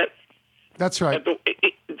spreader event. That's right.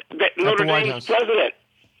 That Notre Dame's president.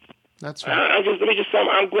 That's right. Let me just say,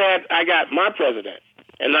 I'm glad I got my president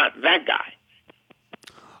and not that guy.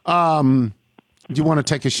 Do you want to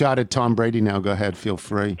take a shot at Tom Brady now? Go ahead. Feel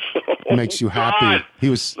free. It makes you happy. He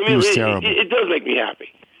was terrible. It does make me happy.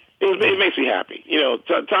 It makes me happy.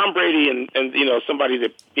 Tom Brady and somebody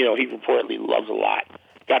that he reportedly loves a lot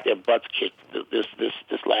got their butts kicked this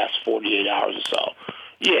last 48 hours or so.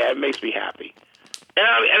 Yeah, it makes me happy, and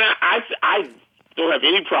I don't have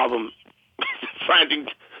any problem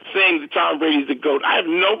saying that Tom Brady's the GOAT. I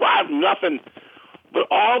have nothing. But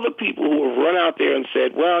all the people who have run out there and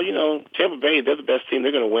said, well, Tampa Bay, they're the best team.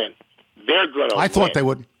 They're going to win. They're going to win. I thought they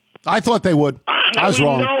would. I was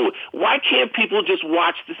wrong. No. Why can't people just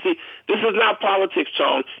watch to see? This is not politics,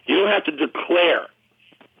 Tone. You don't have to declare.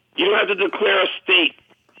 You don't have to declare a state.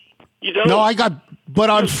 You don't. No, but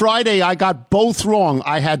on Friday, I got both wrong.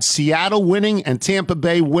 I had Seattle winning and Tampa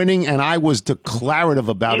Bay winning, and I was declarative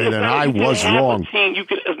about it, and I was wrong.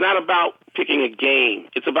 It's not about picking a game.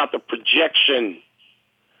 It's about the projection.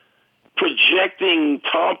 Projecting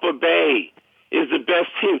Tampa Bay is the best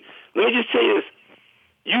team. Let me just say this: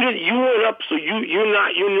 you weren't up, so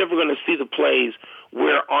you're never going to see the plays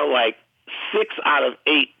where on like 6 out of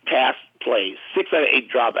 8 pass plays, 6 out of 8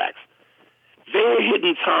 drawbacks, they were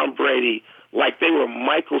hitting Tom Brady like they were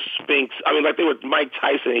Michael Spinks. I mean, like they were Mike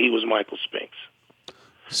Tyson and he was Michael Spinks.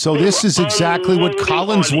 So this is exactly what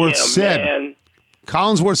Collinsworth said. Man.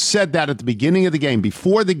 Collinsworth said that at the beginning of the game,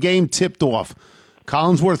 before the game tipped off.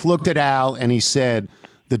 Collinsworth looked at Al and he said,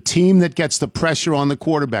 the team that gets the pressure on the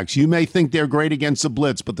quarterbacks, you may think they're great against the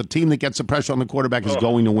blitz, but the team that gets the pressure on the quarterback is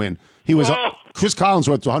going to win. He was Chris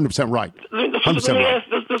Collinsworth was 100% right. 100% right.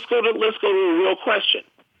 Let's go to a real question.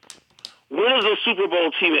 When has a Super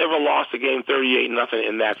Bowl team ever lost a game 38-0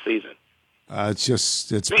 in that season? It's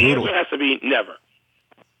the brutal. answer has to be never.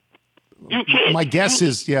 You can't. My guess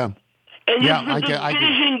is, yeah. And this is a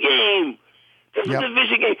division game. This is a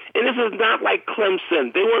division game. And this is not like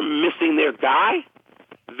Clemson. They weren't missing their guy.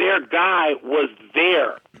 Their guy was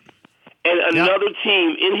there. And another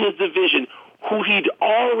team in his division who he'd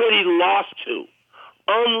already lost to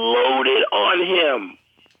unloaded on him.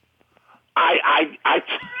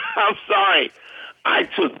 I'm sorry. I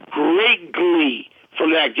took great glee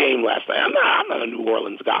from that game last night. I'm not a New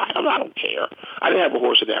Orleans guy. I don't care. I didn't have a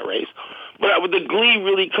horse in that race. But the glee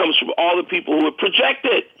really comes from all the people who were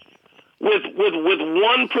projected with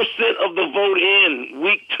 1% of the vote in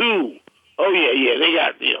week 2. Oh yeah, they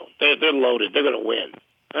got they're loaded. They're gonna win.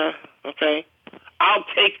 Okay, I'll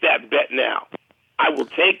take that bet now. I will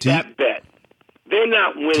take that bet. They're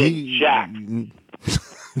not winning, Jack.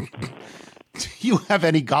 Do you have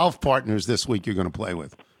any golf partners this week you're going to play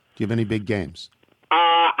with? Do you have any big games?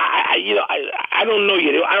 I don't know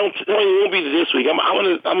yet. It won't be this week. I'm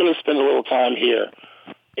gonna spend a little time here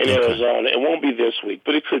in Arizona. It won't be this week,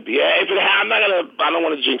 but it could be. I don't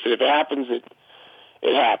want to jinx it. If it happens,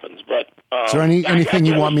 it happens. But is there anything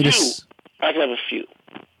you want me to? I can have a few.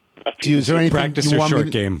 Is there anything practice you or want short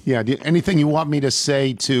me to, game? Yeah. Anything you want me to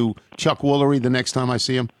say to Chuck Woolery the next time I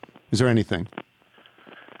see him? Is there anything?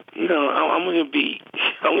 No, I'm gonna be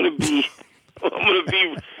in a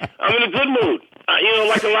good mood.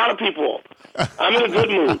 Like a lot of people, I'm in a good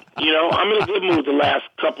mood. I'm in a good mood the last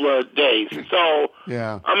couple of days. So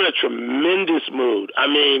I'm in a tremendous mood. I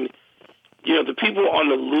mean, the people on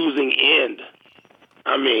the losing end.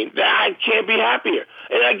 I mean, I can't be happier.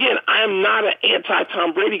 And again, I am not an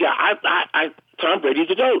anti-Tom Brady guy. Tom Brady's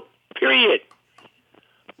the GOAT. Period.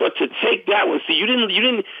 But to take that one, see, you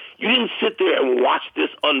didn't sit there and watch this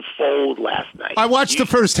unfold last night. I watched the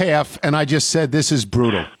first half, and I just said, "This is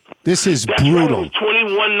brutal. This is brutal." It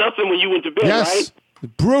was 21-0 when you went to bed, right?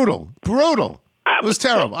 Brutal. It was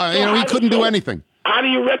terrible. He couldn't do anything. How do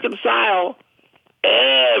you reconcile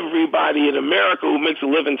everybody in America who makes a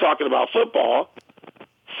living talking about football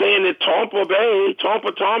saying that Tampa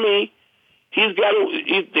Tommy, they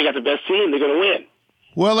got the best team, they're going to win?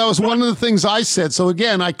 Well, that was one of the things I said. So,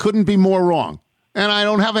 again, I couldn't be more wrong. And I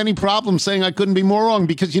don't have any problem saying I couldn't be more wrong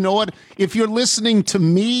because you know what? If you're listening to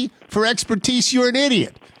me for expertise, you're an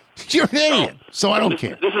idiot. You're an idiot. So I don't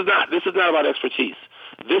care. This is not about expertise.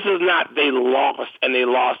 This is not they lost they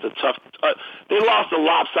lost a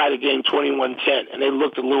lopsided game 21-10 and they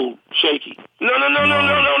looked a little shaky. No.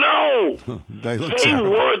 They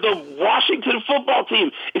were the Washington football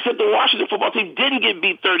team, except the Washington football team didn't get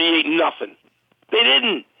beat 38-0. They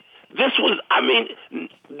didn't. This was,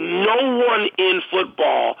 no one in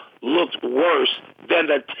football looked worse than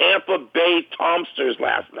the Tampa Bay Tomsters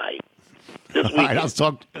last night. This week. All right,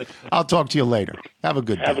 I'll talk to you later. Have a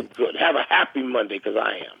good day. Have a happy Monday, because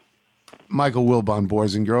I am. Michael Wilbon,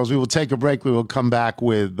 boys and girls. We will take a break. We will come back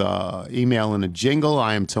with email and a jingle.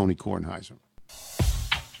 I am Tony Kornheiser.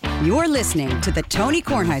 You're listening to The Tony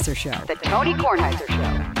Kornheiser Show. The Tony Kornheiser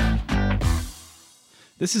Show.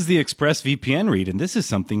 This is the ExpressVPN read, and this is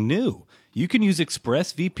something new. You can use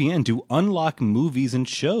ExpressVPN to unlock movies and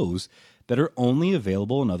shows that are only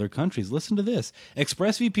available in other countries. Listen to this.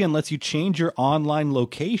 ExpressVPN lets you change your online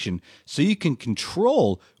location so you can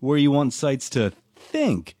control where you want sites to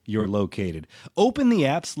think you're located. Open the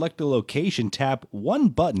app, select the location, tap one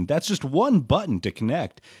button, that's just one button to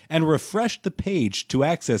connect, and refresh the page to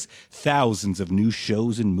access thousands of new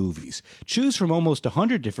shows and movies. Choose from almost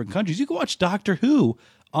 100 different countries. You can watch Doctor Who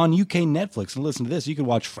on UK Netflix, and listen to this, you can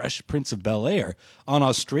watch Fresh Prince of Bel-Air on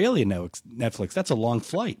Australian Netflix. That's a long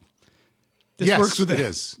flight. It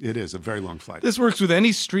is a very long flight. This works with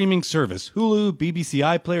any streaming service, Hulu, BBC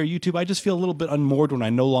iPlayer, YouTube. I just feel a little bit unmoored when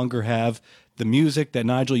I no longer have the music that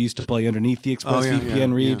Nigel used to play underneath the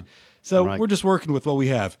ExpressVPN read. Yeah. So we're just working with what we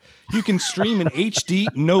have. You can stream in HD,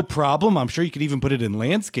 no problem. I'm sure you could even put it in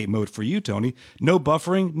landscape mode for you, Tony. No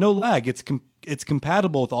buffering, no lag. It's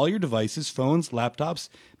compatible with all your devices, phones, laptops,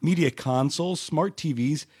 media consoles, smart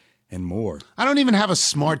TVs, and more. I don't even have a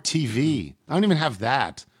smart TV. I don't even have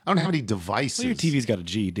that. I don't have any devices. Well, your TV's got a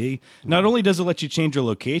GED. Not only does it let you change your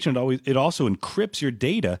location, it also encrypts your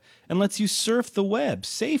data and lets you surf the web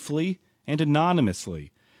safely and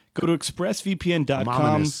anonymously. Go to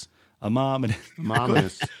expressvpn.com.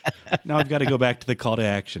 Now I've got to go back to the call to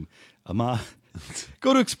action. Go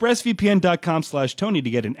to expressvpn.com/Tony to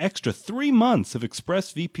get an extra 3 months of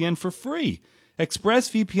ExpressVPN for free.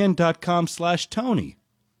 expressvpn.com/Tony.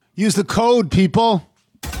 Use the code, people.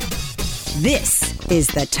 This is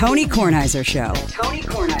the Tony Kornheiser Show. The Tony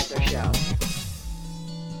Kornheiser Show.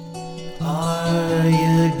 Are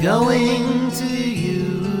you going to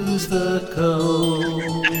use the code?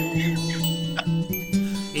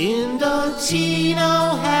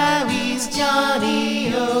 Indochino, Harry's,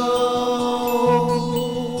 Johnny-O.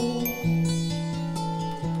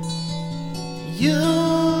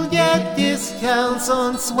 You'll get discounts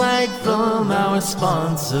on swag from our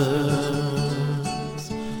sponsors.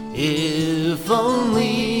 If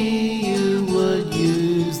only you would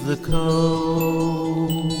use the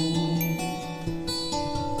code.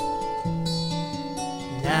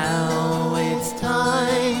 Now it's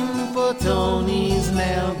time for Tony's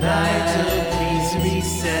mailbag. Please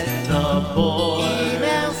reset the board.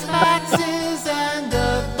 Emails, faxes, and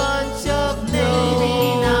a bunch of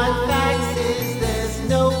maybe not faxes. There's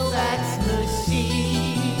no fax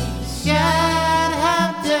machine.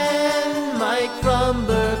 Shadhampton, Mike from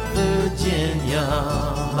Virginia.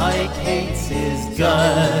 Mike hates his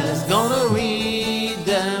guts. Gonna read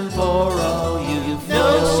them for all you folks.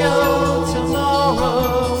 No show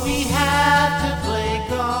tomorrow. We have to play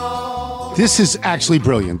golf. This is actually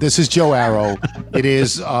brilliant. This is Joe Arrow. It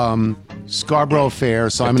is Scarborough Fair,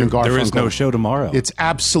 Simon and Garfunkel. There is no show tomorrow. It's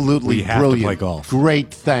absolutely brilliant. We have to play golf.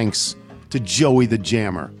 Great thanks to Joey the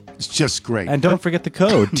Jammer. It's just great. And don't forget the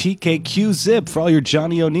code TKQZip for all your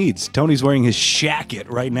Johnny-O needs. Tony's wearing his shacket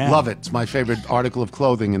right now. Love it. It's my favorite article of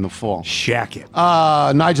clothing in the fall. Shacket.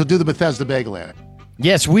 Nigel, do the Bethesda Bagel ad.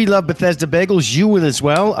 Yes, we love Bethesda Bagels. You will as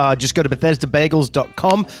well. Just go to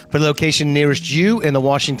BethesdaBagels.com for the location nearest you in the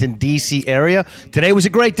Washington, D.C. area. Today was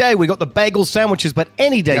a great day. We got the bagel sandwiches, but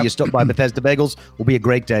any day you stop by Bethesda Bagels will be a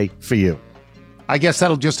great day for you. I guess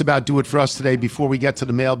that'll just about do it for us today. Before we get to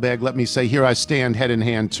the mailbag, let me say, here I stand, head in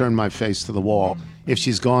hand, turn my face to the wall. If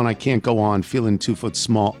she's gone, I can't go on, feeling 2 foot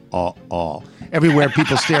small. Everywhere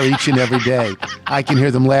people stare each and every day. I can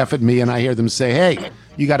hear them laugh at me, and I hear them say, hey,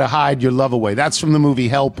 you got to hide your love away. That's from the movie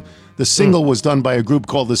Help. The single was done by a group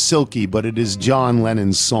called The Silky, but it is John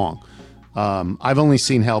Lennon's song. I've only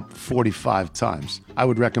seen Help 45 times. I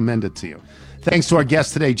would recommend it to you. Thanks to our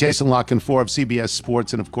guest today, Jason Lockenfor of CBS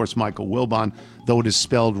Sports, and of course, Michael Wilbon, though it is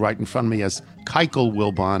spelled right in front of me as Keichel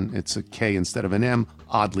Wilbon. It's a K instead of an M.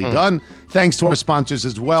 Oddly done. Thanks to our sponsors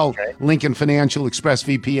as well, Lincoln Financial,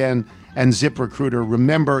 ExpressVPN, and ZipRecruiter.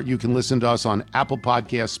 Remember, you can listen to us on Apple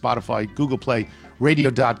Podcasts, Spotify, Google Play,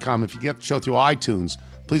 radio.com. If you get the show through iTunes,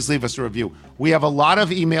 please leave us a review. We have a lot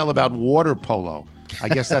of email about water polo. I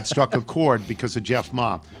guess that struck a chord because of Jeff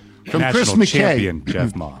Ma. From National Chris McKay. champion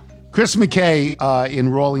Jeff Ma. Chris McKay in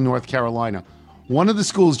Raleigh, North Carolina. One of the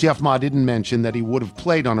schools Jeff Ma didn't mention that he would have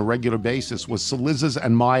played on a regular basis was Saliza's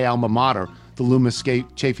and my alma mater, the Loomis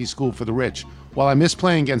Chaffee School for the Rich. While I missed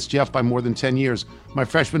playing against Jeff by more than 10 years, my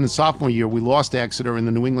freshman and sophomore year, we lost to Exeter in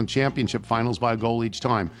the New England Championship Finals by a goal each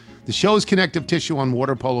time. The show's connective tissue on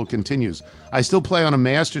water polo continues. I still play on a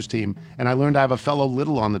Masters team, and I learned I have a fellow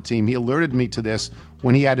Little on the team. He alerted me to this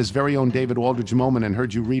when he had his very own David Aldridge moment and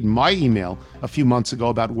heard you read my email a few months ago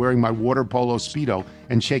about wearing my water polo Speedo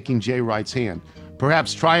and shaking Jay Wright's hand.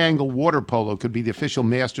 Perhaps Triangle Water Polo could be the official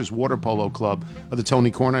Masters Water Polo Club of the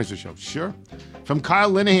Tony Kornheiser Show. Sure. From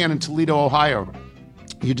Kyle Linehan in Toledo, Ohio.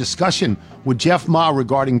 Your discussion with Jeff Ma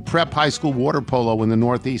regarding prep high school water polo in the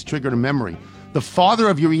Northeast triggered a memory. The father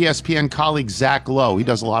of your ESPN colleague, Zach Lowe, he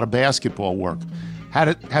does a lot of basketball work,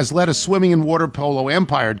 has led a swimming and water polo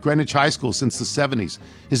empire at Greenwich High School since the 70s.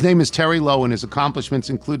 His name is Terry Lowe, and his accomplishments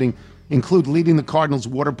include leading the Cardinals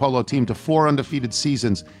water polo team to 4 undefeated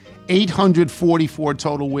seasons, 844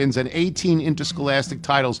 total wins, and 18 interscholastic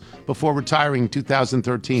titles before retiring in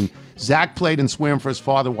 2013. Zach played and swam for his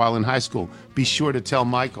father while in high school. Be sure to tell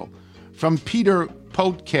Michael. From Peter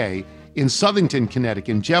Potke in Southington,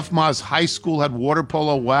 Connecticut, Jeff Ma's high school had water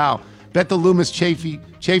polo. Wow. Bet the Loomis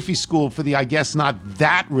Chafee School, for the I guess not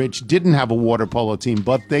that rich, didn't have a water polo team,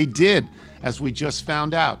 but they did, as we just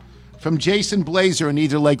found out. From Jason Blazer in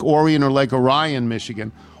either Lake Orion or Lake Orion,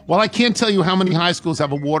 Michigan. While I can't tell you how many high schools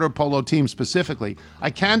have a water polo team specifically, I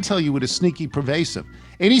can tell you it is sneaky pervasive.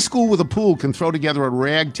 Any school with a pool can throw together a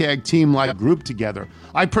ragtag team-like group together.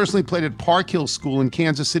 I personally played at Park Hill School in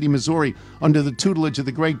Kansas City, Missouri, under the tutelage of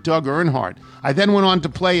the great Doug Earnhardt. I then went on to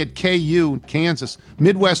play at KU, Kansas.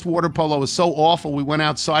 Midwest water polo was so awful we went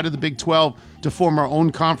outside of the Big 12 to form our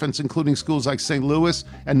own conference, including schools like St. Louis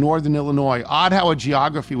and Northern Illinois. Odd how a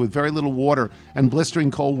geography with very little water and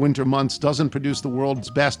blistering cold winter months doesn't produce the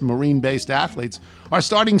world's best marine-based athletes. Our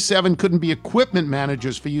starting 7 couldn't be equipment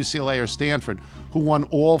managers for UCLA or Stanford, who won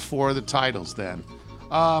all 4 of the titles then.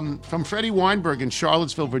 From Freddie Weinberg in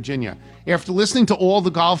Charlottesville, Virginia. After listening to all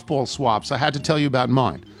the golf ball swaps, I had to tell you about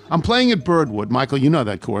mine. I'm playing at Birdwood. Michael, you know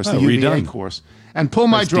that course, the UVA course. And pull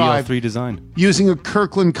my drive DL3 design. using a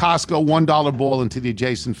Kirkland Costco $1 ball into the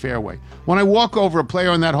adjacent fairway. When I walk over, a player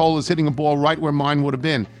on that hole is hitting a ball right where mine would have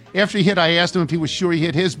been. After he hit, I asked him if he was sure he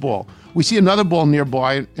hit his ball. We see another ball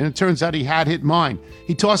nearby, and it turns out he had hit mine.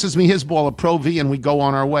 He tosses me his ball, a Pro V, and we go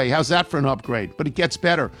on our way. How's that for an upgrade? But it gets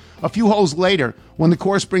better. A few holes later, when the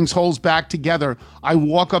course brings holes back together, I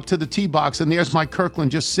walk up to the tee box, and there's my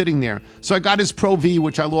Kirkland just sitting there. So I got his Pro V,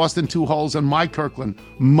 which I lost in 2 holes, and my Kirkland.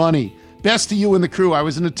 Money. Best to you and the crew. I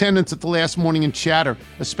was in attendance at the last morning in chatter.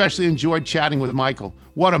 Especially enjoyed chatting with Michael.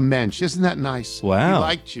 What a mensch. Isn't that nice? Wow. He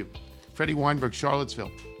liked you. Freddie Weinberg,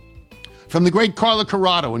 Charlottesville. From the great Carla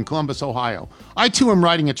Corrado in Columbus, Ohio. I, too, am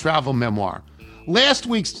writing a travel memoir. Last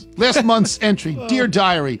month's entry, Dear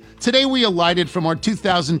Diary. Today we alighted from our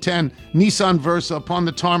 2010 Nissan Versa upon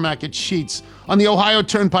the tarmac at Sheetz on the Ohio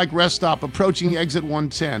Turnpike rest stop approaching exit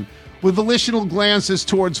 110. With volitional glances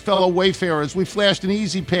towards fellow wayfarers, we flashed an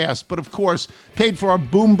easy pass, but of course, paid for our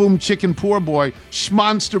Boom Boom Chicken Poor Boy,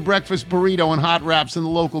 schmonster breakfast burrito, and hot wraps in the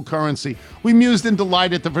local currency. We mused in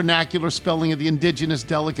delight at the vernacular spelling of the indigenous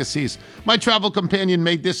delicacies. My travel companion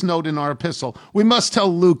made this note in our epistle. We must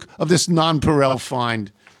tell Luke of this nonpareil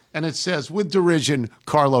find. And it says, with derision,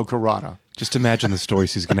 Carlo Corrado. Just imagine the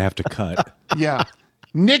stories he's going to have to cut. Yeah.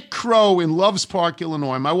 Nick Crow in Loves Park,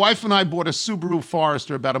 Illinois. My wife and I bought a Subaru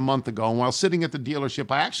Forester about a month ago, and while sitting at the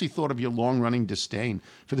dealership, I actually thought of your long-running disdain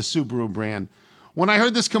for the Subaru brand. When I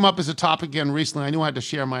heard this come up as a topic again recently, I knew I had to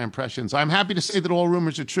share my impressions. I'm happy to say that all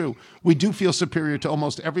rumors are true. We do feel superior to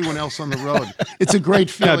almost everyone else on the road. It's a great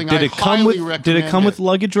feeling. Did it come with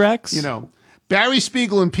luggage racks? You know. Barry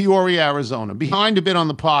Spiegel in Peoria, Arizona. Behind a bit on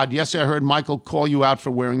the pod. Yesterday I heard Michael call you out for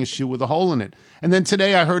wearing a shoe with a hole in it. And then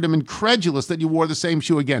today I heard him incredulous that you wore the same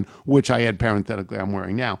shoe again, which I add parenthetically I'm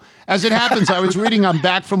wearing now. As it happens, I was reading I'm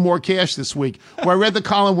Back for More Cash this week, where I read the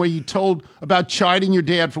column where you told about chiding your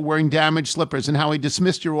dad for wearing damaged slippers and how he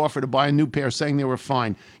dismissed your offer to buy a new pair, saying they were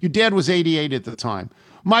fine. Your dad was 88 at the time.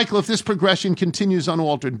 Michael, if this progression continues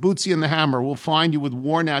unaltered, Bootsy and the Hammer will find you with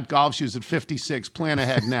worn-out golf shoes at 56. Plan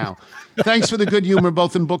ahead now. Thanks for the good humor,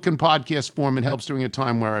 both in book and podcast form. It helps during a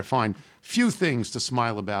time where I find few things to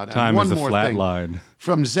smile about. Time and one is a more flat thing line.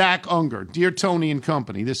 From Zach Unger. Dear Tony and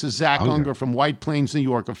Company, this is Zach Unger from White Plains, New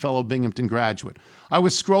York, a fellow Binghamton graduate. I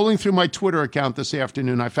was scrolling through my Twitter account this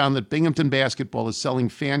afternoon. I found that Binghamton Basketball is selling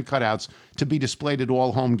fan cutouts to be displayed at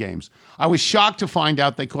all home games. I was shocked to find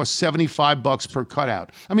out they cost $75 per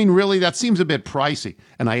cutout. I mean, really, that seems a bit pricey.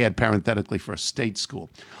 And I add parenthetically for a state school.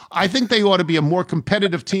 I think they ought to be a more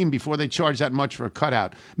competitive team before they charge that much for a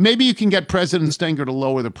cutout. Maybe you can get President Stenger to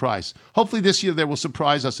lower the price. Hopefully this year they will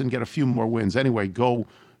surprise us and get a few more wins. Anyway, go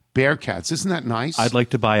Bearcats. Isn't that nice? I'd like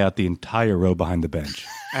to buy out the entire row behind the bench.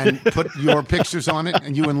 And put your pictures on it,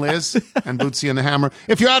 and you and Liz, and Bootsy and the Hammer.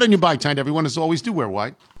 If you're out on your bike, time everyone, as always, do wear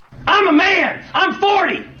white. I'm a man. I'm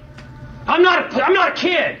 40. I'm not a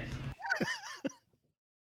kid.